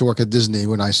 I used to work at Disney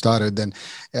when I started, and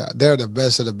they're the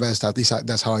best of the best. At least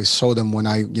that's how I saw them when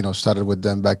I, started with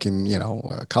them back in,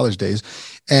 college days.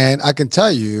 And I can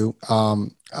tell you,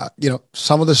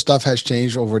 some of the stuff has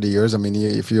changed over the years.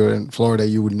 If you're in Florida,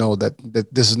 you would know that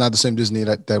this is not the same Disney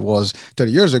that was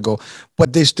 30 years ago,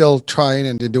 but they're still trying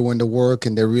and they're doing the work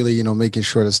and they're really, making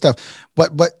sure that stuff.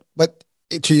 But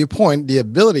to your point, the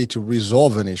ability to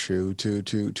resolve an issue, to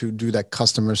do that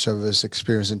customer service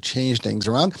experience and change things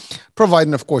around,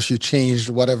 providing, of course, you changed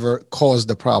whatever caused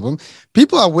the problem.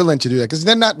 People are willing to do that because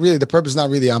they're not really, the purpose is not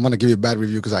really, I'm going to give you a bad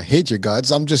review because I hate your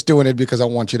guts. I'm just doing it because I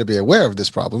want you to be aware of this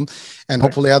problem. And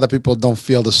hopefully other people don't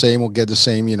feel the same or get the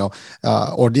same,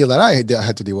 ordeal that I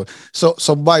had to deal with.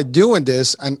 So by doing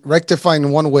this and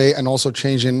rectifying one way and also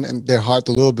changing their heart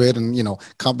a little bit and,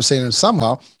 compensating them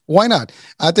somehow, why not?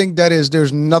 I think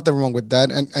there's nothing wrong with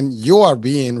that. And you are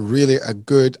being really a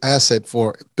good asset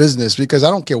for business because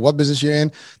I don't care what business you're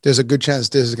in, there's a good chance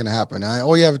this is going to happen.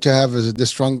 All you have to have is a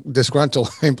disgruntled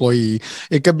employee.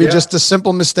 It could be just a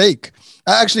simple mistake.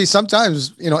 Actually,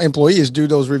 sometimes, employees do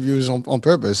those reviews on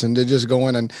purpose and they just go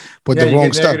in and put the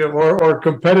wrong stuff. Or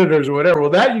competitors or whatever. Well,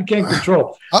 that you can't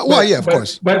control. Of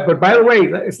course. But by the way,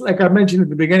 it's like I mentioned at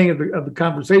the beginning of the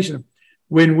conversation,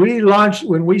 when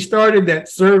we started that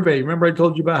survey, remember I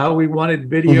told you about how we wanted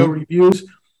video reviews?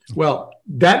 Well,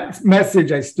 that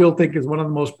message I still think is one of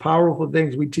the most powerful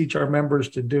things we teach our members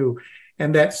to do.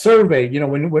 And that survey,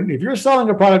 if you're selling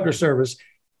a product or service,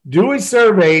 do a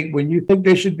survey when you think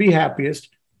they should be happiest.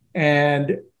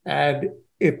 And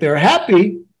if they're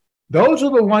happy, those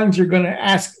are the ones you're going to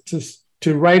ask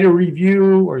to write a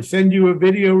review or send you a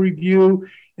video review.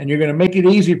 And you're going to make it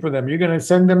easy for them. You're going to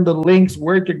send them the links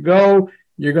where to go.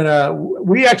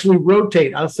 we actually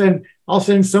rotate. I'll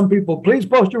send some people, please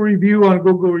post a review on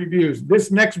Google Reviews.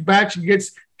 This next batch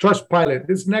gets Trustpilot.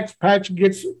 This next batch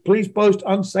gets, please post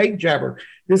on SiteJabber.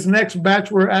 This next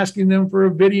batch, we're asking them for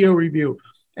a video review.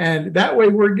 And that way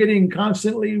we're getting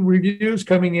constantly reviews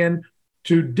coming in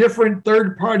to different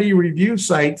third-party review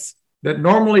sites that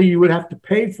normally you would have to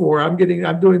pay for. I'm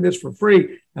doing this for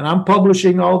free, and I'm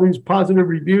publishing all these positive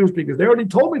reviews because they already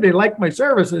told me they liked my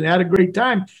service and they had a great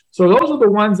time. So those are the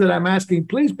ones that I'm asking,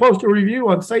 please post a review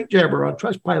on SiteJabber, on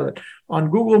Trustpilot, on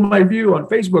Google My View, on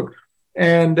Facebook.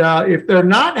 And if they're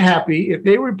not happy, if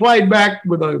they replied back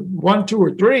with a 1, 2,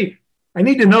 or 3, I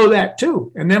need to know that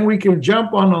too. And then we can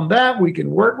jump on that. We can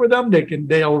work with them.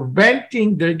 They're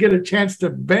venting. They get a chance to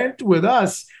vent with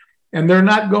us, and they're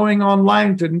not going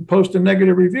online to post a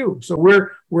negative review. So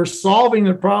we're solving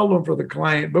the problem for the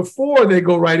client before they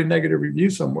go write a negative review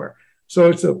somewhere. So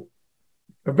it's a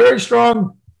very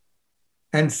strong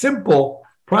and simple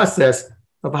process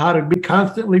of how to be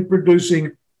constantly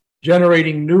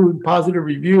generating new and positive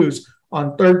reviews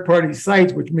on third-party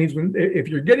sites, which means if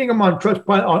you're getting them on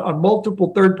Trustpilot, on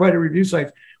multiple third-party review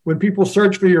sites, when people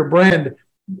search for your brand,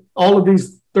 all of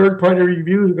these third-party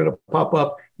reviews are going to pop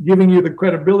up, giving you the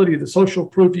credibility, the social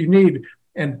proof you need,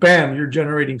 and bam, you're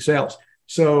generating sales.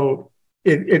 So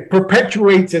it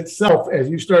perpetuates itself as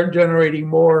you start generating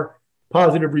more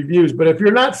positive reviews. But if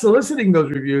you're not soliciting those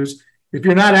reviews, if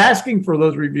you're not asking for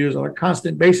those reviews on a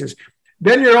constant basis,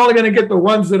 then you're only going to get the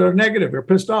ones that are negative or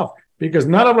pissed off, because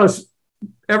none of us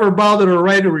ever bother to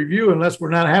write a review unless we're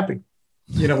not happy.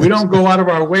 We don't go out of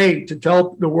our way to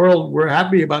tell the world we're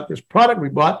happy about this product we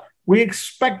bought. We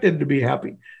expected to be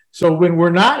happy. So when we're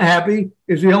not happy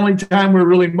is the only time we're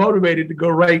really motivated to go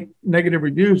write negative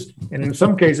reviews, and in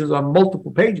some cases on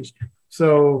multiple pages.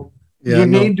 So you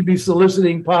need to be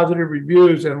soliciting positive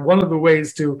reviews. And one of the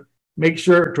ways to make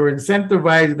sure to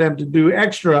incentivize them to do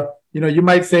extra, you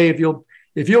might say, if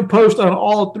you'll post on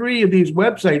all 3 of these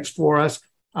websites for us,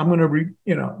 I'm going to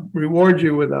reward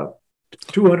you with a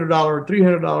 $200 or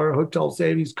 $300 hotel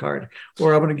savings card,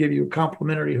 or I'm going to give you a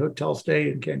complimentary hotel stay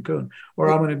in Cancun,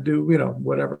 or I'm going to do,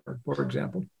 whatever, for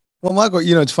example. Well, Michael,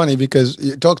 it's funny because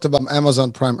you talked about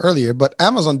Amazon Prime earlier, but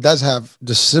Amazon does have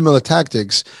the similar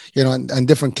tactics, and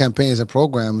different campaigns and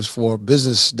programs for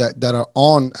business that are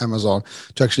on Amazon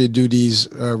to actually do these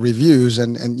reviews.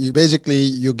 And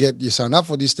you sign up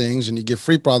for these things and you give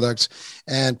free products,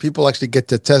 and people actually get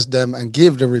to test them and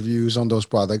give the reviews on those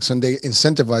products, and they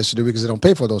incentivize to do it because they don't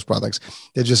pay for those products.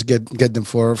 They just get them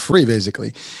for free,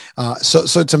 basically. So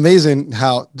it's amazing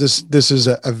how this is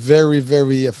a very,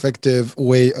 very effective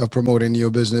way of promoting your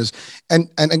business.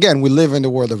 And again, we live in the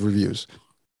world of reviews.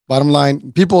 Bottom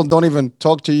line, people don't even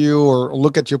talk to you or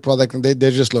look at your product, and they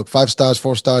just look 5 stars,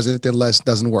 4 stars, anything less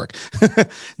doesn't work.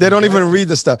 They don't even read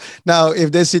the stuff. Now,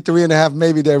 if they see 3.5,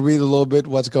 maybe they read a little bit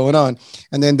what's going on,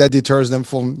 and then that deters them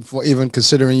for even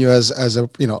considering you as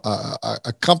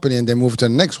a company, and they move to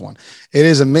the next one. It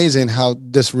is amazing how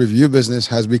this review business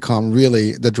has become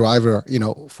really the driver,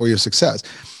 for your success.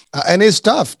 And it's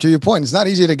tough, to your point. It's not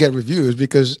easy to get reviews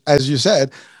because, as you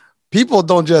said, people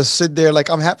don't just sit there like,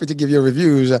 I'm happy to give you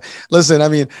reviews. Listen,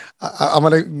 I'm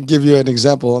going to give you an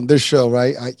example on this show,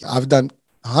 right? I've done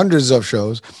hundreds of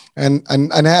shows and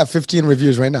I have 15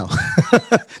 reviews right now.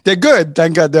 They're good.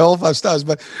 Thank God. They're all 5 stars.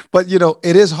 But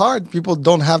it is hard. People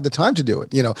don't have the time to do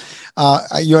it. You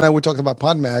and I were talking about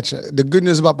Podmatch. The good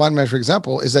news about Podmatch, for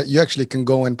example, is that you actually can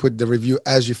go and put the review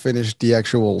as you finish the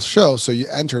actual show. So you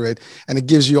enter it and it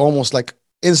gives you almost like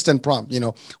instant prompt.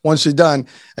 Once you're done,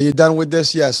 are you done with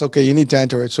this? Yes. Okay. You need to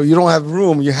enter it. So you don't have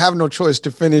room. You have no choice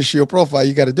to finish your profile.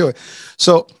 You got to do it.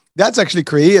 So that's actually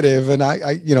creative. And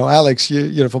I Alex, for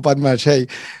Podmatch, hey,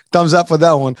 thumbs up for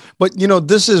that one. But,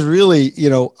 this is really,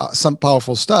 some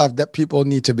powerful stuff that people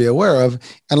need to be aware of.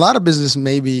 And a lot of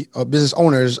business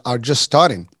owners are just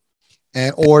starting.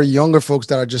 Or younger folks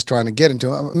that are just trying to get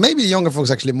into it. Maybe younger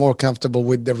folks actually more comfortable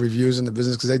with the reviews in the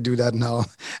business because they do that now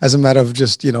as a matter of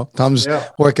just, thumbs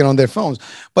working on their phones.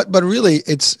 But really,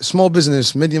 it's small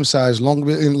business, medium-sized,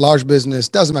 large business,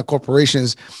 doesn't matter,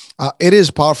 corporations. It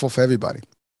is powerful for everybody.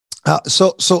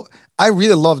 So I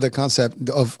really love the concept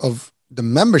of the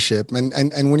membership.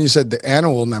 And when you said the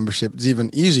annual membership, it's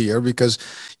even easier because,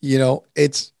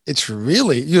 it's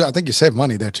really, I think you save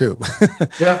money there too.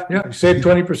 Yeah. You save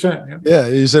 20%. Yeah,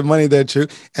 you save money there too.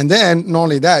 And then not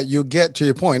only that, you get, to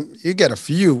your point, you get a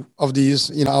few of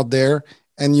these, out there,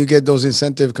 and you get those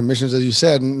incentive commissions, as you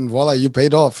said, and voila, you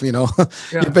paid off, you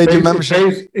paid your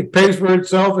membership. It pays for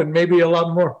itself and maybe a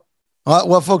lot more.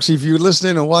 Well, folks, if you're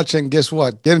listening and watching, guess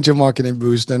what? Get into Marketing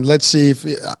Boost, and let's see if,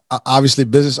 obviously,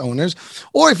 business owners,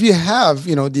 or if you have,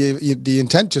 the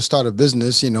intent to start a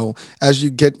business, as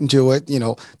you get into it,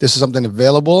 this is something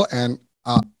available. And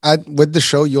with the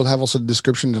show, you'll have also the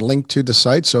description, the link to the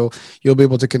site, so you'll be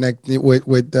able to connect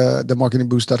with the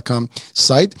marketingboost.com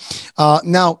site.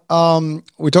 Now,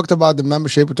 we talked about the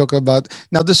membership. We talked about,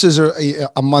 now this is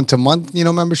a month to month,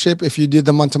 membership. If you did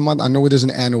the month to month, I know it is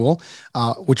an annual,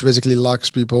 which basically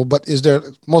locks people. But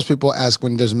most people ask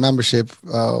when there's membership,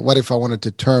 what if I wanted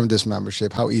to term this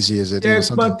membership? How easy is it? Yeah,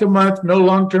 it's month to month, no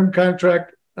long-term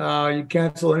contract. You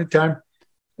cancel anytime.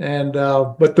 And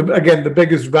but again, the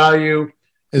biggest value,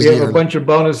 we have a bunch of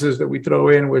bonuses that we throw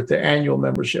in with the annual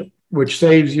membership, which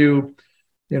saves you,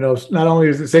 not only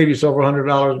does it save you several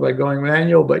 $100s by going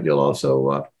annual, but you'll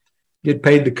also get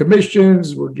paid the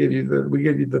commissions. We give you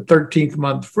the 13th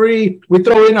month free. We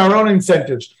throw in our own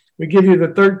incentives. We give you the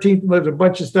 13th. There's a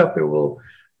bunch of stuff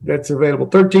that's available.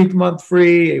 13th month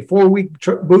free, a 4-week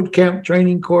boot camp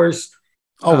training course.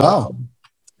 Oh, wow.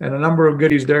 And a number of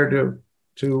goodies there too.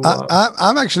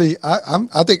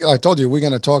 I think I told you we're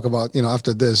going to talk about,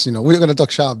 after this, we're going to talk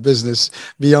shop business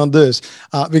beyond this,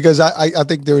 because I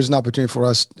think there is an opportunity for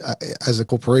us as a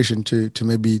corporation to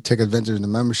maybe take advantage of the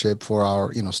membership for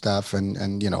our, staff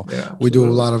and we do a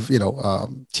lot of,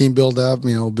 team build up,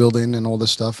 building and all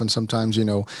this stuff. And sometimes,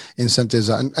 incentives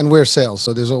and we're sales.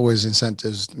 So there's always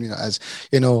incentives, as,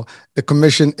 the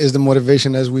commission is the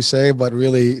motivation, as we say, but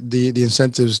really the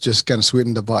incentives just kind of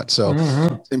sweeten the pot. So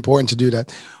it's important to do that.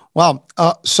 Wow.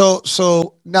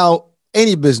 So now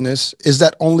any business, is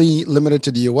that only limited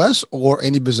to the US or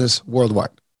any business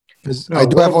worldwide? No, I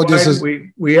do have audiences.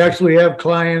 We actually have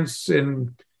clients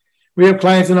in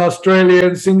Australia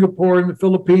and Singapore and the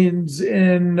Philippines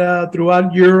and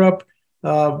throughout Europe.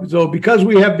 So because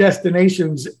we have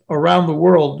destinations around the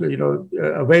world,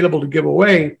 available to give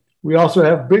away, we also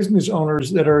have business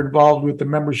owners that are involved with the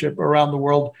membership around the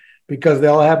world, because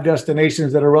they'll have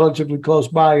destinations that are relatively close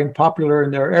by and popular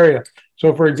in their area.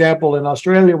 So, for example, in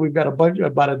Australia, we've got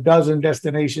about a dozen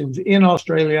destinations in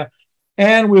Australia.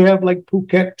 And we have like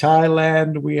Phuket,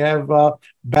 Thailand. We have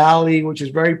Bali, which is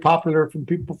very popular from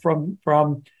people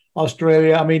from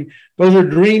Australia. I mean, those are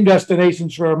dream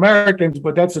destinations for Americans,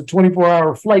 but that's a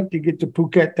 24-hour flight to get to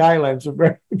Phuket, Thailand.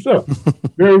 So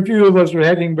very few of us are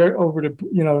heading over to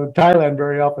Thailand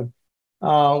very often.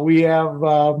 We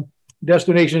have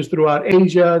destinations throughout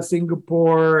Asia,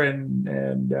 Singapore, and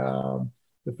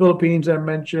the Philippines I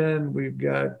mentioned. We've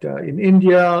got in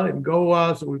India and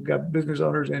Goa, so we've got business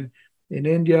owners in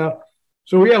India.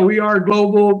 So yeah, we are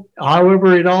global.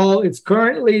 However, it's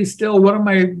currently still one of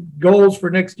my goals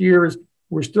for next year is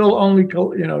we're still only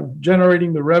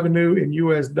generating the revenue in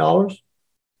US dollars,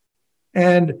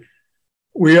 and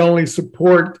we only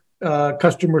support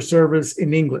customer service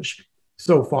in English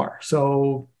so far.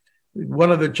 So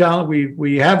one of the challenges,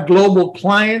 we have global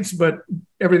clients, but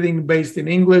everything based in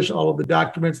English, all of the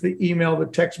documents, the email, the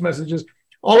text messages,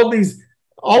 all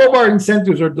of our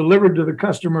incentives are delivered to the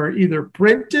customer, either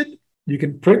printed, you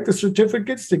can print the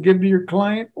certificates to give to your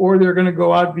client, or they're going to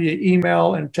go out via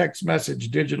email and text message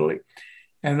digitally.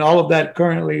 And all of that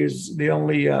currently is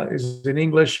is in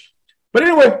English. But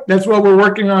anyway, that's what we're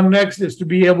working on next, is to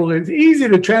be able to, it's easy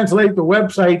to translate the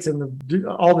websites and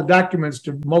all the documents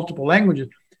to multiple languages.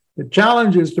 The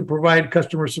challenge is to provide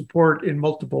customer support in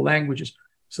multiple languages.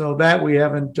 So that we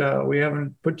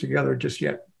haven't put together just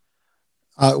yet.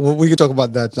 Well, we can talk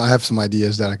about that. I have some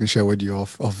ideas that I can share with you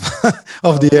of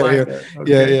the area.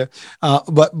 Okay. Yeah.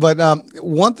 But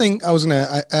one thing I was going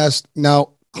to ask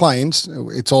now, clients,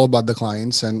 it's all about the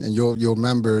clients, and your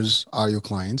members are your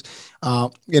clients.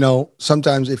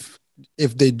 Sometimes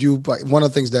if they do, but one of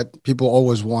the things that people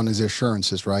always want is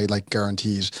assurances, right? Like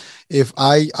guarantees. If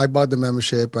I bought the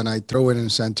membership and I throw in an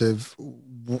incentive,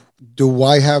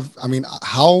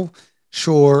 how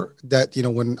sure that,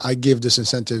 when I give this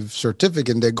incentive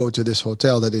certificate and they go to this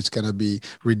hotel, that it's going to be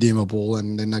redeemable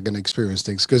and they're not going to experience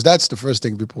things? Because that's the first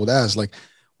thing people would ask, like,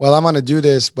 well, I'm going to do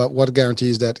this, but what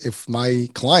guarantees that if my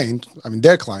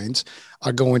their clients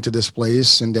are going to this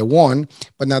place and they won,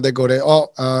 but now they go there,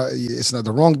 it's not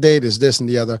the wrong date, is this and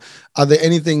the other. Are there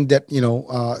anything that,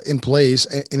 in place,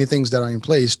 any things that are in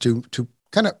place to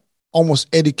kind of almost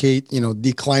educate,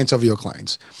 the clients of your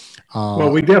clients?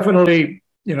 Well, we definitely,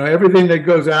 everything that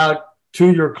goes out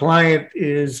to your client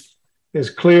is as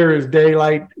clear as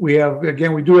daylight. We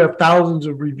do have thousands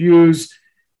of reviews,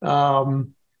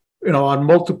 on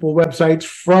multiple websites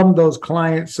from those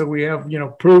clients. So we have,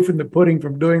 proof in the pudding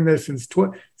from doing this since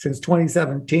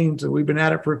 2017. So we've been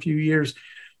at it for a few years.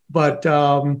 But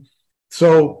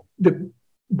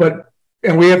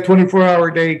and we have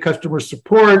 24-hour-a-day customer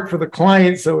support for the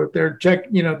client. So if they're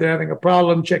if they're having a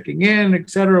problem checking in, et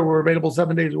cetera, we're available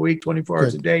 7 days a week, 24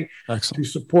 hours a day. Excellent. To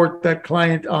support that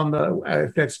client on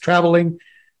if that's traveling.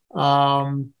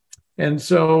 And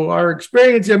so our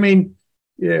experience, I mean,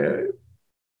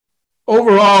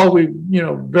 overall, we,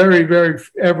 very, very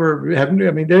ever have,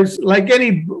 I mean, there's like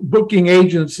any booking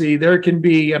agency, there can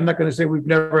be, I'm not going to say we've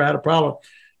never had a problem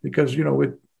because,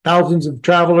 with thousands of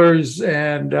travelers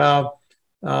and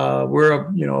we're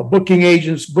a booking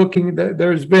agents booking.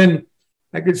 There's been,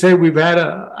 I could say we've had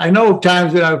I know of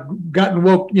times that I've gotten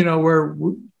woke, where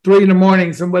 3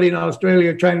 a.m, somebody in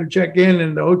Australia trying to check in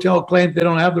and the hotel claims they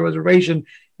don't have the reservation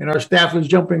and our staff is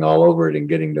jumping all over it and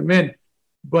getting them in.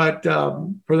 But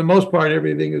for the most part,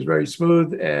 everything is very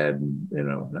smooth and,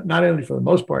 not only for the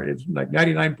most part, it's like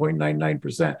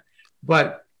 99.99%,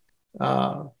 but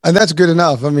and that's good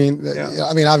enough. I mean,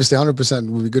 obviously 100%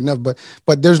 would be good enough,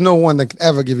 but there's no one that can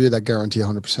ever give you that guarantee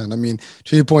 100%. I mean,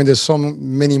 to your point, there's so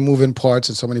many moving parts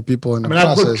and so many people in the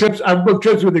process. I've booked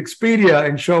trips with Expedia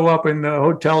and show up and the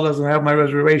hotel doesn't have my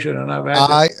reservation, and I've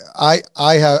had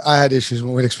I had issues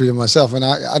with Expedia myself, and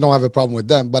I don't have a problem with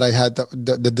them, but I had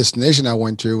the destination I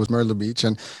went to was Myrtle Beach,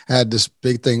 and I had this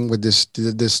big thing with this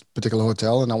particular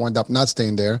hotel, and I wound up not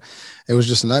staying there. It was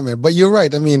just a nightmare. But you're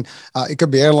right. I mean, it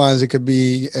could be airlines, it could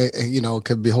be it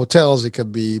could be hotels, it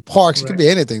could be parks, It could be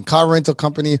anything, car rental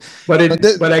company. But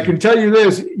I can tell you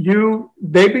this: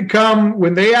 they become,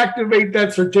 when they activate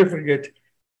that certificate,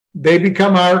 they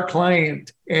become our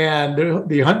client, and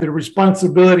the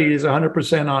responsibility is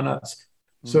 100% on us.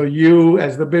 Mm-hmm. So you,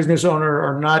 as the business owner,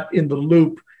 are not in the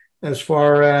loop as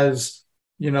far as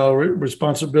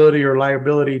responsibility or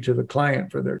liability to the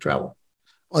client for their travel.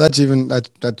 Well,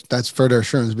 that's further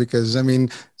assurance, because I mean,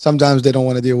 sometimes they don't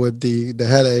want to deal with the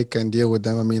headache and deal with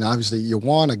them. I mean, obviously you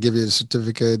want to give you a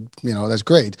certificate, that's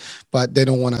great, but they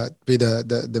don't want to be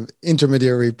the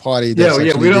intermediary party. We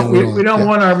don't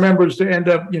want our members to end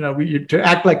up, to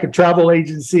act like a travel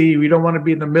agency. We don't want to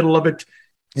be in the middle of it.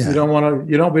 Yeah. We don't want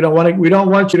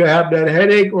you to have that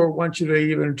headache or want you to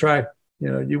even try.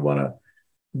 You want to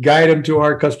guide them to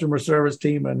our customer service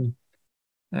team and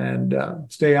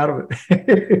stay out of it.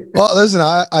 Well, listen,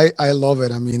 I love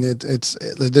it. I mean, it's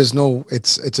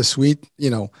a sweet,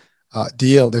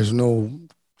 deal. There's no,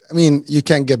 I mean, you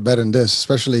can't get better than this,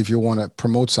 especially if you want to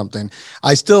promote something.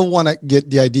 I still want to get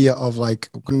the idea of, like,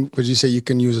 would you say you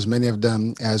can use as many of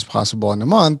them as possible in a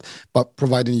month, but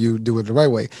providing you do it the right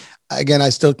way. Again, I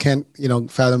still can't,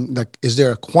 fathom, like, is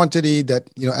there a quantity that,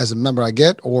 as a member I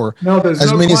get, or no,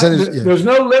 there's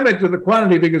no limit to the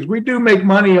quantity, because we do make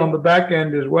money on the back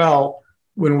end as well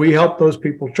when we help those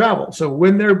people travel. So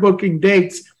when they're booking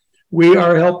dates, we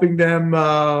are helping them,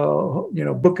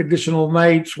 book additional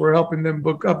nights. We're helping them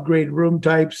book upgrade room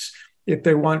types if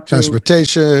they want to.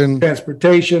 Transportation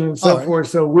and so forth.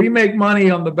 So we make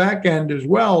money on the back end as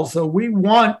well. So we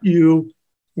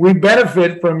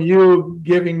benefit from you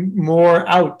giving more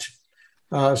out.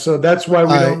 So that's why we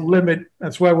don't limit.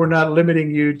 That's why we're not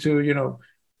limiting you to,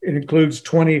 it includes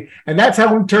 20. And that's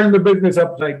how we turn the business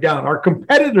upside down. Our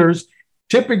competitors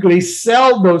typically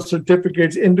sell those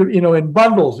certificates in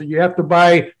bundles. You have to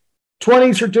buy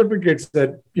 20 certificates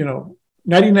at,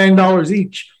 $99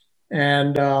 each.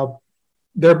 And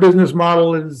their business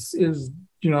model is it's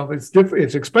different.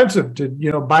 It's expensive to,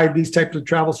 buy these types of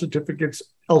travel certificates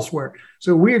elsewhere.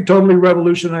 So we have totally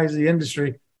revolutionized the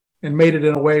industry and made it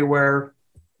in a way where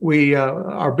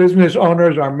our business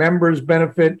owners, our members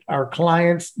benefit, our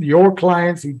clients, your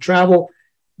clients who travel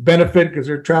benefit because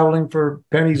they're traveling for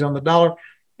pennies on the dollar,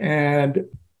 and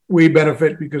we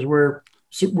benefit because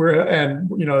and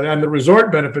the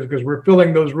resort benefits because we're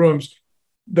filling those rooms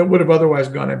that would have otherwise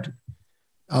gone empty.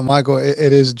 Michael,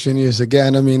 it is genius.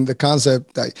 Again, I mean, the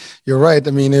concept, you're right.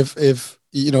 I mean, if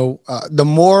the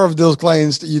more of those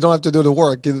clients, you don't have to do the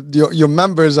work. Your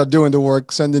members are doing the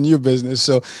work, sending you business.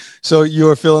 So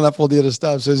you're filling up all the other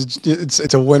stuff. So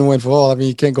it's a win-win for all. I mean,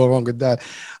 you can't go wrong with that.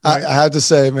 Right. I have to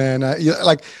say, man,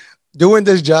 like doing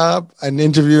this job and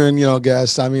interviewing,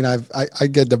 guests. I mean, I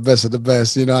get the best of the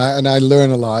best, and I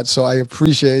learn a lot. So I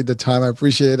appreciate the time. I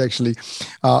appreciate actually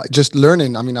just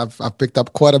learning. I mean, I've picked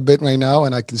up quite a bit right now,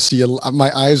 and I can see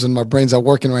my eyes and my brains are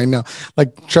working right now,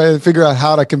 like trying to figure out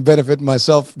how I can benefit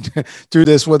myself through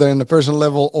this, whether in the personal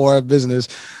level or a business.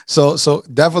 So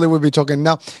definitely we'll be talking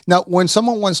now. Now, when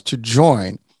someone wants to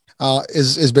join,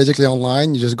 is basically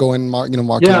online. You just go and mark.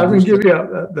 Yeah, I can give you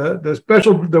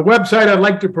the website I'd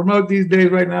like to promote these days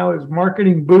right now is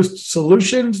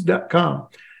marketingboostsolutions.com.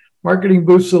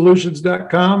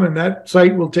 Marketingboostsolutions.com, and that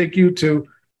site will take you to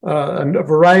a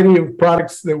variety of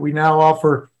products that we now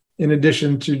offer in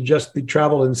addition to just the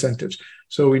travel incentives.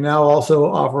 So we now also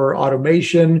offer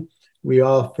automation. We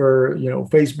offer,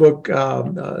 Facebook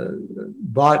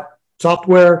bot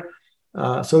software.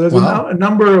 So there's a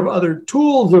number of other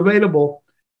tools available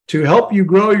to help you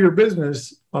grow your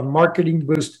business on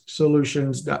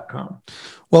marketingboostsolutions.com.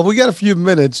 Well, we got a few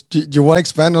minutes. Do you want to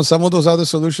expand on some of those other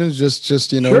solutions? Just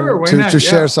sure, to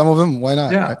share some of them? Why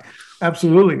not? Yeah,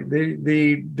 absolutely.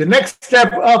 The next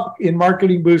step up in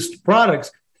Marketing Boost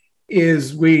products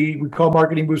is we call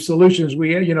Marketing Boost Solutions.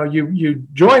 You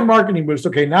join Marketing Boost.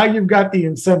 Okay, now you've got the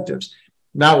incentives.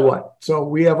 Now what? So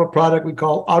we have a product we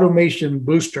call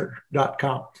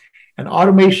automationbooster.com. And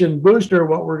Automation Booster,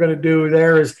 what we're going to do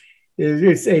there is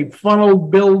it's a funnel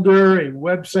builder, a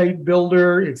website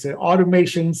builder. It's an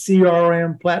automation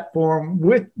CRM platform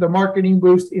with the Marketing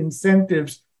Boost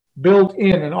incentives built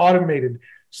in and automated,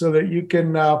 so that you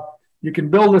can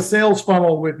build a sales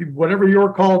funnel with whatever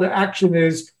your call to action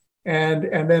is, and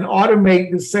then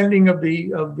automate the sending of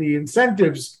the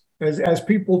incentives as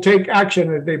people take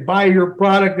action. If they buy your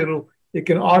product, it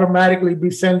can automatically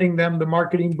be sending them the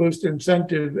Marketing Boost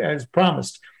incentive as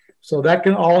promised. So that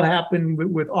can all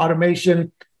happen with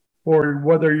automation, or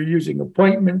whether you're using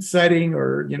appointment setting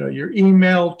or your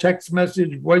email, text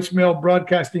message, voicemail,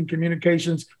 broadcasting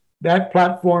communications. That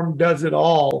platform does it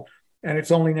all, and it's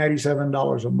only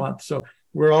 $97 a month. So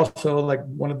we're also like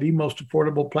one of the most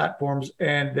affordable platforms,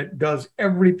 and that does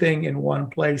everything in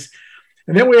one place.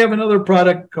 And then we have another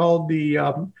product called the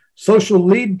Social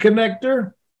Lead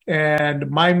Connector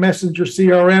and My Messenger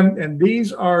CRM. And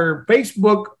these are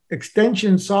Facebook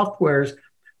extension softwares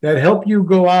that help you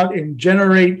go out and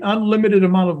generate unlimited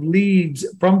amount of leads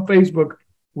from Facebook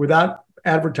without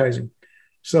advertising.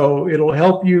 So it'll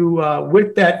help you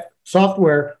with that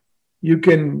software. You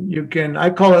can, I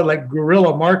call it like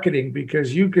guerrilla marketing,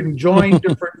 because you can join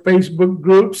different Facebook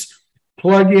groups,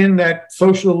 plug in that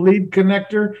Social Lead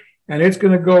Connector, and it's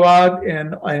going to go out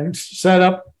and set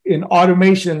up in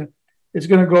automation. It's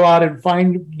going to go out and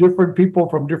find different people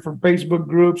from different Facebook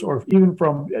groups, or even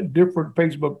from different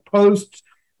Facebook posts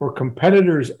or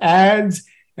competitors' ads.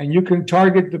 And you can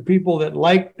target the people that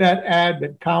liked that ad,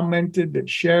 that commented, that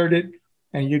shared it.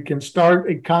 And you can start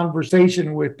a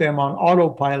conversation with them on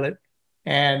autopilot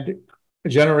and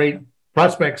generate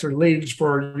prospects or leads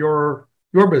for your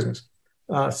business.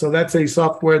 So that's a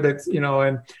software that's,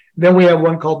 and then we have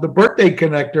one called the Birthday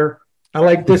Connector. I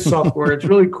like this software. It's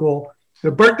really cool. The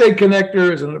Birthday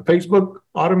Connector is a Facebook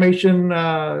automation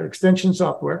extension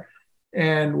software.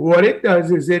 And what it does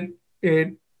is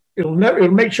it'll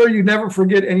make sure you never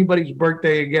forget anybody's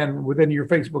birthday again within your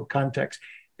Facebook context.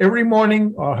 Every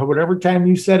morning, or whatever time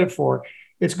you set it for,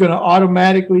 it's going to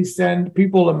automatically send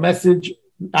people a message.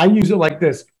 I use it like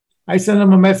this. I send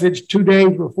them a message 2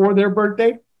 days before their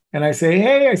birthday. And I say,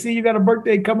 hey, I see you got a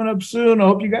birthday coming up soon. I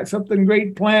hope you got something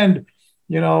great planned,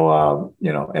 and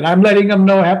I'm letting them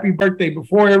know happy birthday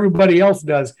before everybody else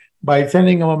does by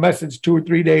sending them a message 2 or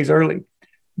 3 days early.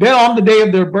 Then on the day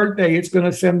of their birthday, it's going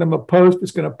to send them a post.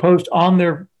 It's going to post on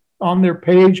their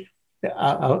page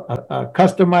a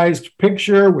customized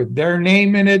picture with their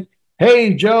name in it.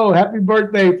 Hey, Joe, happy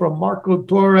birthday from Marco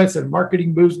Torres and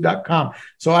marketingboost.com.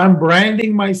 So I'm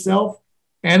branding myself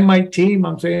and my team.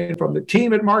 I'm saying, from the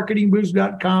team at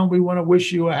marketingboost.com, we want to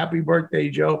wish you a happy birthday,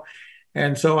 Joe.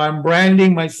 And so I'm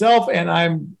branding myself, and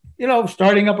I'm,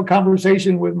 starting up a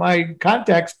conversation with my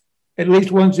contacts at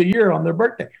least once a year on their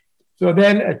birthday. So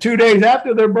then 2 days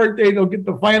after their birthday, they'll get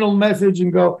the final message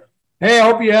and go, hey, I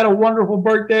hope you had a wonderful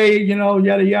birthday,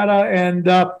 yada, yada. And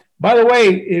by the way,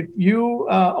 if you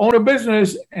own a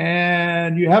business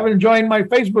and you haven't joined my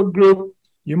Facebook group,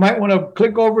 you might want to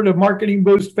click over to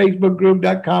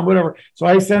marketingboostfacebookgroup.com, whatever. So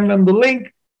I send them the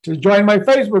link to join my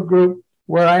Facebook group,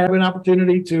 where I have an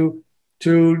opportunity to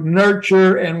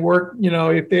nurture and work.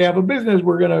 If they have a business,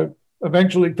 we're going to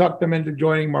eventually talk them into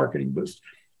joining Marketing Boost.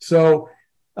 So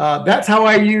that's how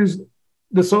I use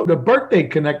the Birthday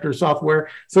Connector software.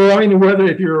 So, whether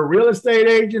if you're a real estate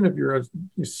agent, if you're a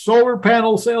solar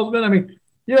panel salesman,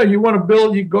 you want to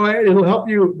build, you go ahead, it'll help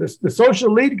you. The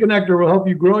Social Lead Connector will help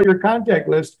you grow your contact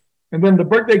list. And then the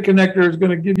Birthday Connector is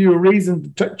going to give you a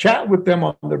reason to chat with them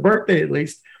on their birthday at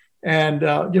least. And,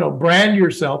 brand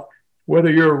yourself,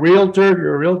 whether you're a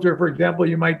realtor, for example,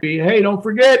 you might be, hey, don't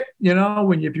forget,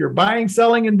 if you're buying,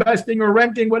 selling, investing, or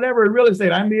renting, whatever, in real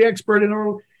estate, I'm the expert in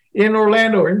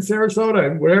Orlando or in Sarasota,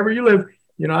 and wherever you live,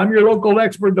 I'm your local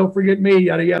expert. Don't forget me,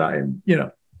 yada, yada. And,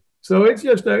 so it's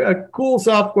just a cool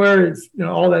software. It's,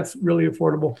 all that's really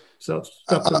affordable. So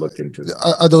stuff to look into.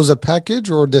 Are those a package,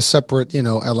 or the separate,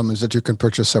 elements that you can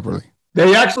purchase separately?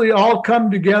 They actually all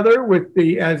come together with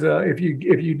if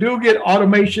you do get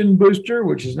Automation Booster,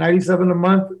 which is $97 a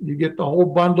month, you get the whole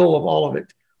bundle of all of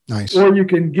it. Nice. Or you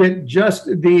can get just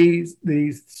these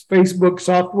Facebook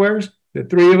softwares, the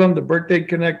three of them, the birthday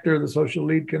connector, the social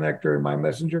lead connector, and my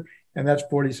messenger, and that's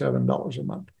 $47 a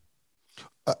month.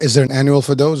 Is there an annual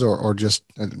for those, or just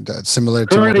similar?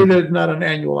 Currently, there's not an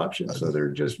annual option, so they're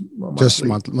just month to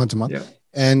month. Yeah.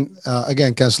 And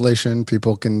again, cancellation,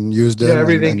 people can use them. Yeah,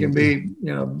 everything can be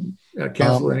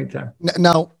canceled anytime.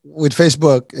 Now, with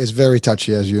Facebook, it's very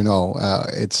touchy, as you know.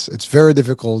 It's very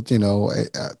difficult.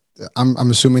 I'm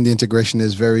assuming the integration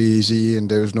is very easy and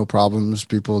there's no problems.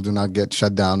 People do not get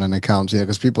shut down on accounts,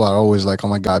 because people are always like, "Oh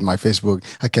my God, my Facebook!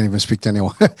 I can't even speak to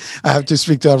anyone. I have to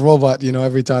speak to a robot."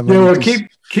 Every time. Yeah,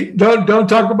 well, don't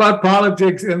talk about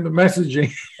politics in the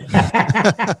messaging.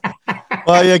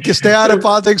 Well, yeah, stay out of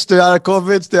politics, stay out of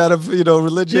COVID, stay out of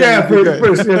religion. Yeah,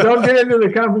 don't get into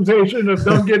the conversation of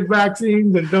don't get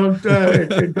vaccines and don't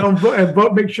vote, and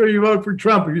vote. Make sure you vote for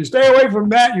Trump. If you stay away from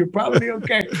that, you're probably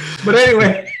okay. But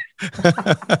anyway.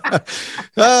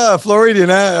 Floridian,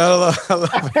 I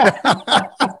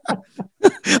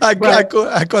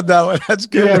caught that one. That's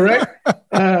good. Yeah, right.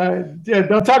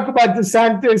 Don't talk about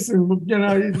DeSantis, and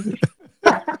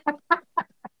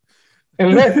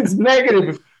unless it's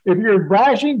negative. If you're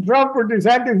bashing Trump or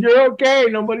DeSantis, you're okay.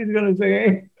 Nobody's going to say,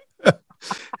 "Hey."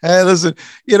 Hey, listen,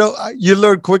 you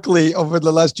learn quickly over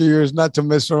the last 2 years not to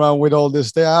mess around with all this.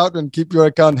 Stay out and keep your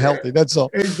account healthy. That's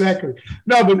all. Exactly.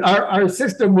 No, but our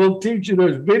system will teach you.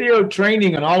 There's video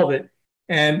training on all of it,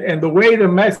 and the way the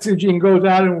messaging goes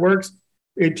out and works.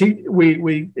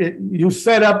 You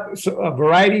set up a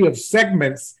variety of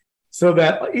segments so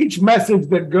that each message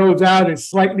that goes out is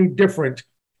slightly different.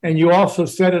 And you also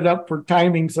set it up for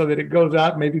timing so that it goes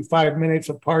out maybe 5 minutes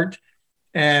apart.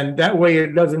 And that way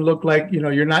it doesn't look like,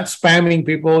 you're not spamming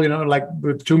people, like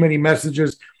with too many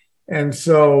messages. And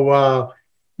so,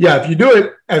 if you do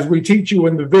it as we teach you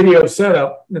in the video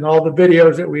setup and all the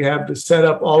videos that we have to set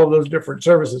up all of those different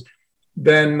services,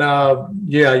 then,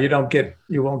 you won't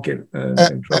get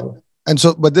in trouble. And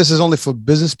so, but this is only for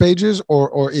business pages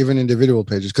or even individual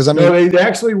pages? Because no, they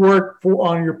actually work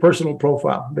on your personal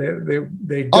profile.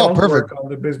 They don't work on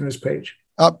the business page.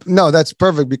 No, that's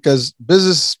perfect, because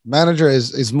business manager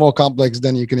is more complex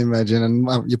than you can imagine, and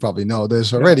you probably know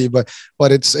this already. Yeah.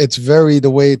 But it's very the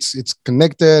way it's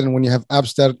connected, and when you have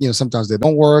apps that sometimes they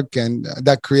don't work, and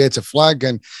that creates a flag,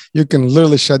 and you can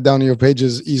literally shut down your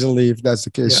pages easily if that's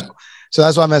the case. Yeah. So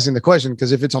that's why I'm asking the question,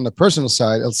 because if it's on the personal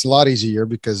side, it's a lot easier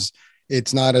because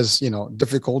it's not as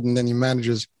difficult, and then you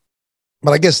managers.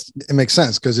 But I guess it makes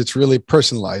sense because it's really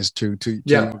personalized to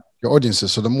your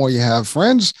audiences. So the more you have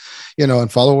friends,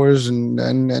 and followers, and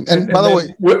by the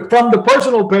way, from the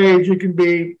personal page, you can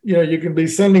be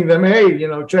sending them, hey,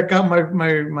 check out my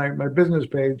business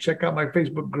page, check out my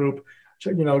Facebook group,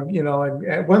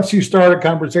 and once you start a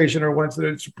conversation or once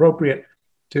it's appropriate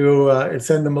to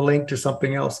send them a link to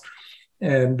something else,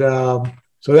 and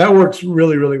so that works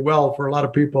really, really well for a lot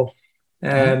of people.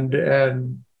 And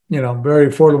very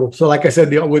affordable. So like I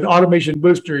said, with Automation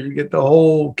Booster, you get the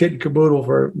whole kit and caboodle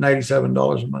for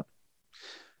 $97 a month.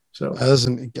 So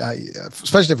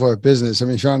especially for a business. I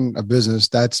mean, if you're on a business,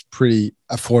 that's pretty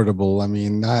affordable. I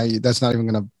mean, that's not even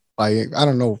going to buy. I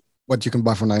don't know what you can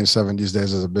buy for $97 these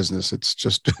days as a business. It's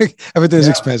just everything is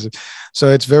expensive. So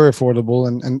it's very affordable,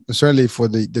 and certainly for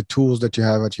the tools that you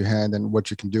have at your hand and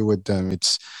what you can do with them,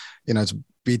 it's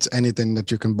beats anything that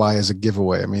you can buy as a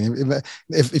giveaway. I mean,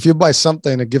 if you buy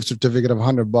something, a gift certificate of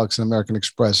 $100 in American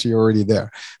Express, you're already there.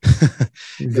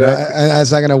 Exactly. And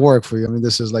it's not going to work for you. I mean,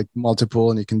 this is like multiple,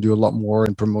 and you can do a lot more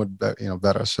and promote,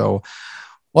 better. So,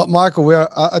 well, Marco, we're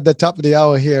at the top of the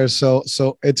hour here. So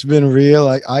it's been real.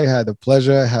 I had a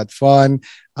pleasure, had fun.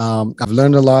 I've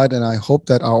learned a lot, and I hope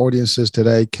that our audiences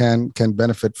today can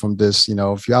benefit from this.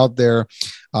 If you're out there,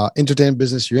 entertainment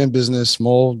business, you're in business,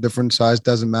 small, different size,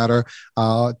 doesn't matter.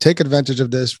 Take advantage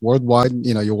of this worldwide.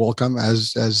 You're welcome.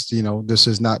 As this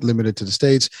is not limited to the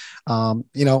States.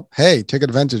 Hey, take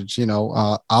advantage.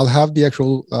 I'll have the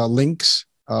actual links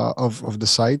of the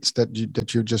sites that you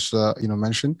just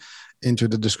mentioned into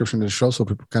the description of the show, so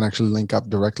people can actually link up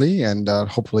directly, and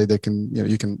hopefully they can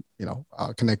you can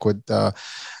connect with the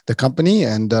company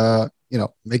and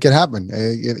make it happen.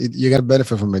 You got to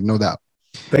benefit from it, no doubt.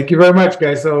 Thank you very much,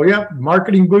 guys. So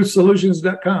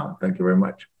marketingboostsolutions.com. Thank you very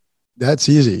much. That's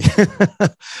easy.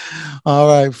 All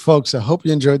right, folks, I hope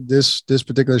you enjoyed this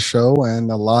particular show,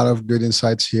 and a lot of good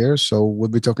insights here. So we'll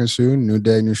be talking soon. New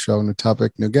day, new show, new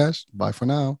topic, new guest. Bye for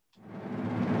now.